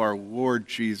cross of our Lord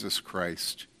Jesus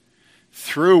Christ,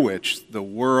 through which the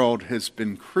world has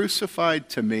been crucified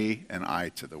to me and I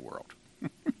to the world."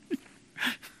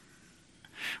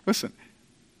 Listen,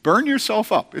 burn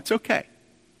yourself up. It's okay.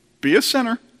 Be a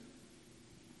sinner.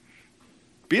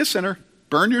 Be a sinner.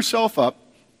 Burn yourself up.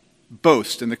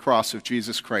 Boast in the cross of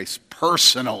Jesus Christ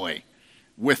personally,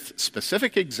 with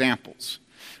specific examples.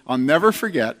 I'll never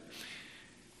forget,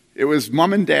 it was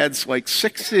Mom and Dad's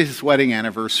 60th wedding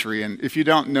anniversary, and if you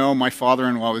don't know, my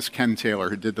father-in-law was Ken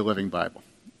Taylor, who did the Living Bible.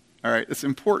 All right, it's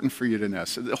important for you to know.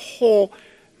 So the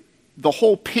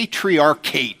whole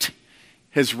patriarchate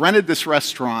has rented this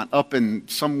restaurant up in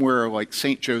somewhere like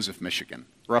St. Joseph, Michigan.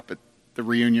 We're up at the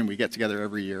reunion. We get together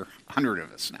every year, 100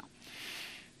 of us now.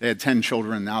 They had 10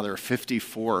 children. Now there are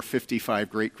 54 or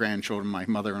 55 great-grandchildren. My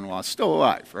mother-in-law is still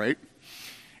alive, right?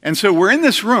 And so we're in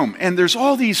this room, and there's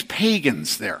all these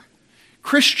pagans there.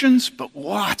 Christians, but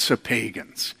lots of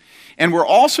pagans. And we're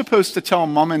all supposed to tell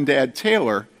Mom and Dad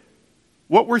Taylor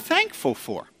what we're thankful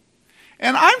for.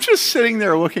 And I'm just sitting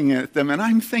there looking at them, and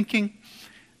I'm thinking,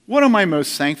 what am I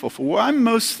most thankful for? Well, I'm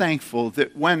most thankful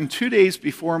that when 2 days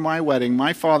before my wedding,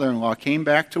 my father-in-law came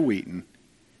back to Wheaton,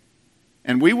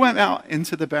 and we went out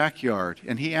into the backyard,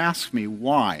 and he asked me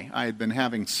why I had been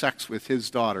having sex with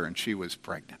his daughter and she was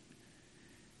pregnant.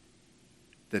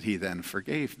 That he then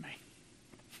forgave me.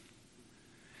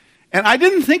 And I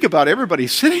didn't think about everybody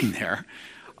sitting there.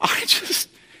 I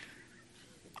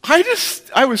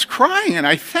was crying, and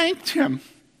I thanked him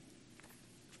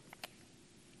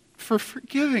for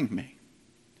forgiving me.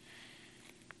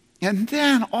 And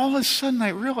then all of a sudden I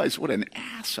realized what an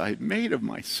ass I had made of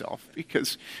myself,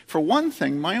 because for one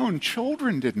thing, my own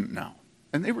children didn't know,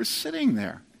 and they were sitting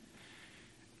there.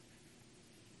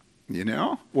 You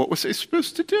know, what was I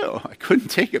supposed to do? I couldn't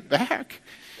take it back.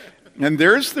 And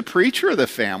there's the preacher of the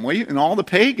family and all the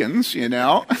pagans, you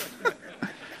know.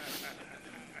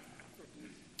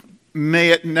 May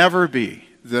it never be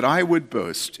that I would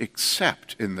boast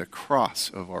except in the cross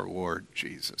of our Lord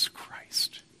Jesus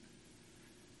Christ.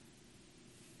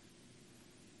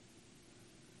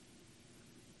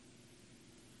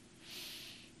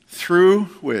 Through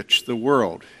which the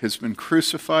world has been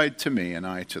crucified to me and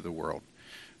I to the world.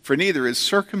 For neither is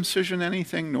circumcision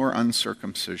anything nor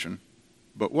uncircumcision,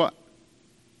 but what?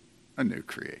 A new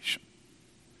creation.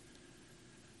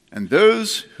 And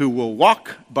those who will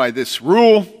walk by this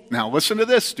rule, now listen to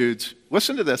this, dudes,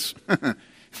 listen to this.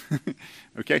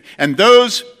 Okay? And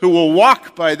those who will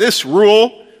walk by this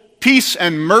rule, peace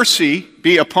and mercy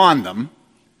be upon them,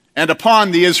 and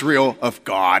upon the Israel of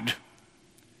God.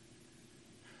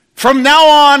 From now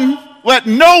on, let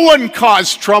no one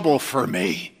cause trouble for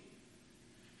me,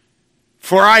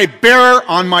 for I bear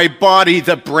on my body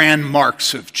the brand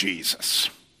marks of Jesus.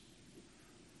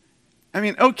 I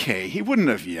mean, okay, he wouldn't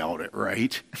have yelled it,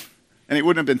 right? And he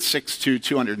wouldn't have been 6'2",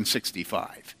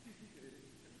 265.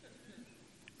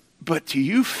 But do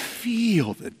you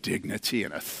feel the dignity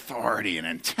and authority and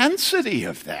intensity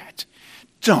of that?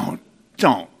 Don't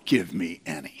give me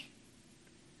any.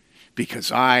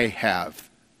 Because I have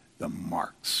the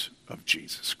marks of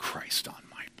Jesus Christ on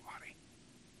my body.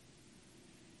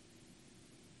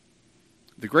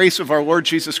 The grace of our Lord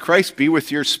Jesus Christ be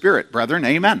with your spirit, brethren.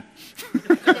 Amen.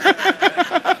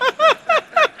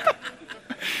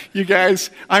 You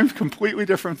guys, I'm completely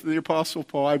different from the Apostle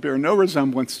Paul. I bear no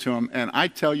resemblance to him, and I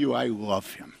tell you, I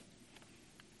love him.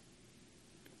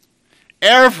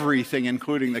 Everything,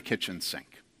 including the kitchen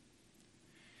sink.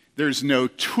 There's no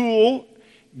tool,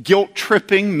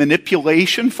 guilt-tripping,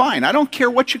 manipulation. Fine, I don't care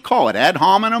what you call it. Ad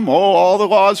hominem, all the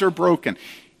laws are broken.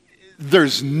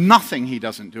 There's nothing he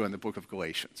doesn't do in the book of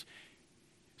Galatians.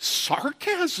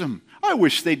 Sarcasm. I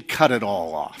wish they'd cut it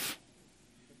all off.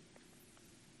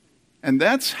 And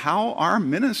that's how our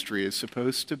ministry is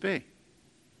supposed to be.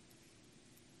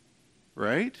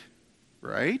 Right?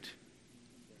 Right?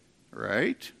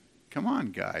 Right? Come on,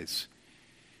 guys.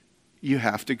 You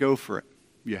have to go for it.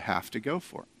 You have to go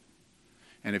for it.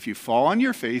 And if you fall on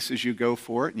your face as you go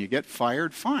for it and you get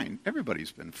fired, fine.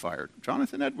 Everybody's been fired.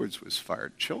 Jonathan Edwards was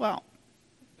fired. Chill out.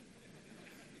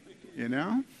 You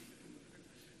know?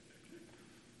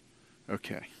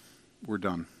 Okay, we're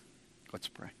done. Let's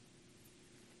pray.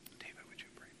 David, would you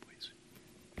pray, please?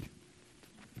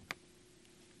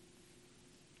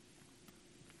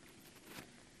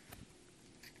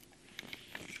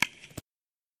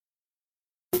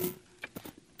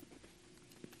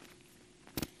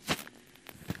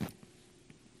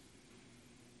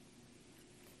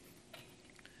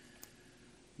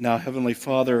 Now, Heavenly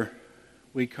Father,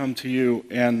 we come to you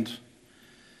and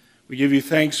we give you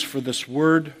thanks for this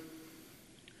word.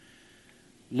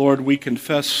 Lord, we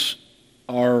confess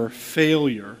our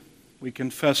failure. We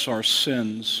confess our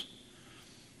sins.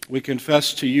 We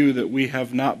confess to you that we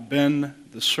have not been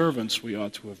the servants we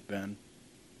ought to have been.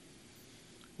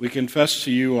 We confess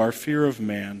to you our fear of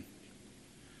man.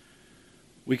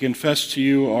 We confess to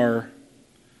you our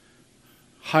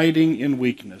hiding in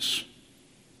weakness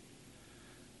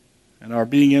and our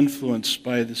being influenced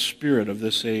by the spirit of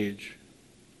this age.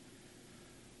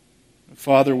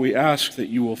 Father, we ask that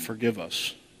you will forgive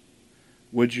us.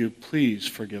 Would you please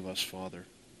forgive us, Father?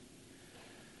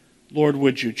 Lord,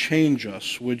 would you change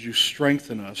us? Would you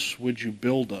strengthen us? Would you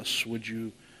build us? Would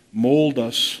you mold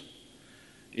us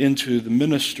into the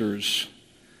ministers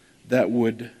that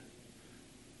would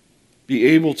be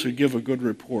able to give a good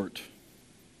report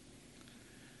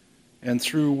and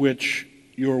through which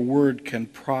your word can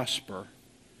prosper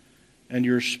and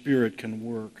your spirit can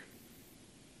work?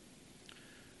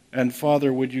 And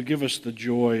Father, would you give us the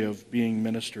joy of being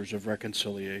ministers of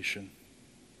reconciliation?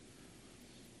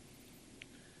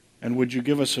 And would you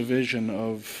give us a vision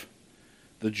of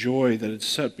the joy that is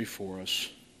set before us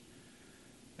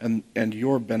and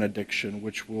your benediction,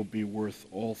 which will be worth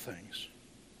all things?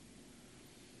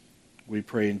 We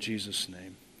pray in Jesus'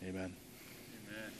 name. Amen.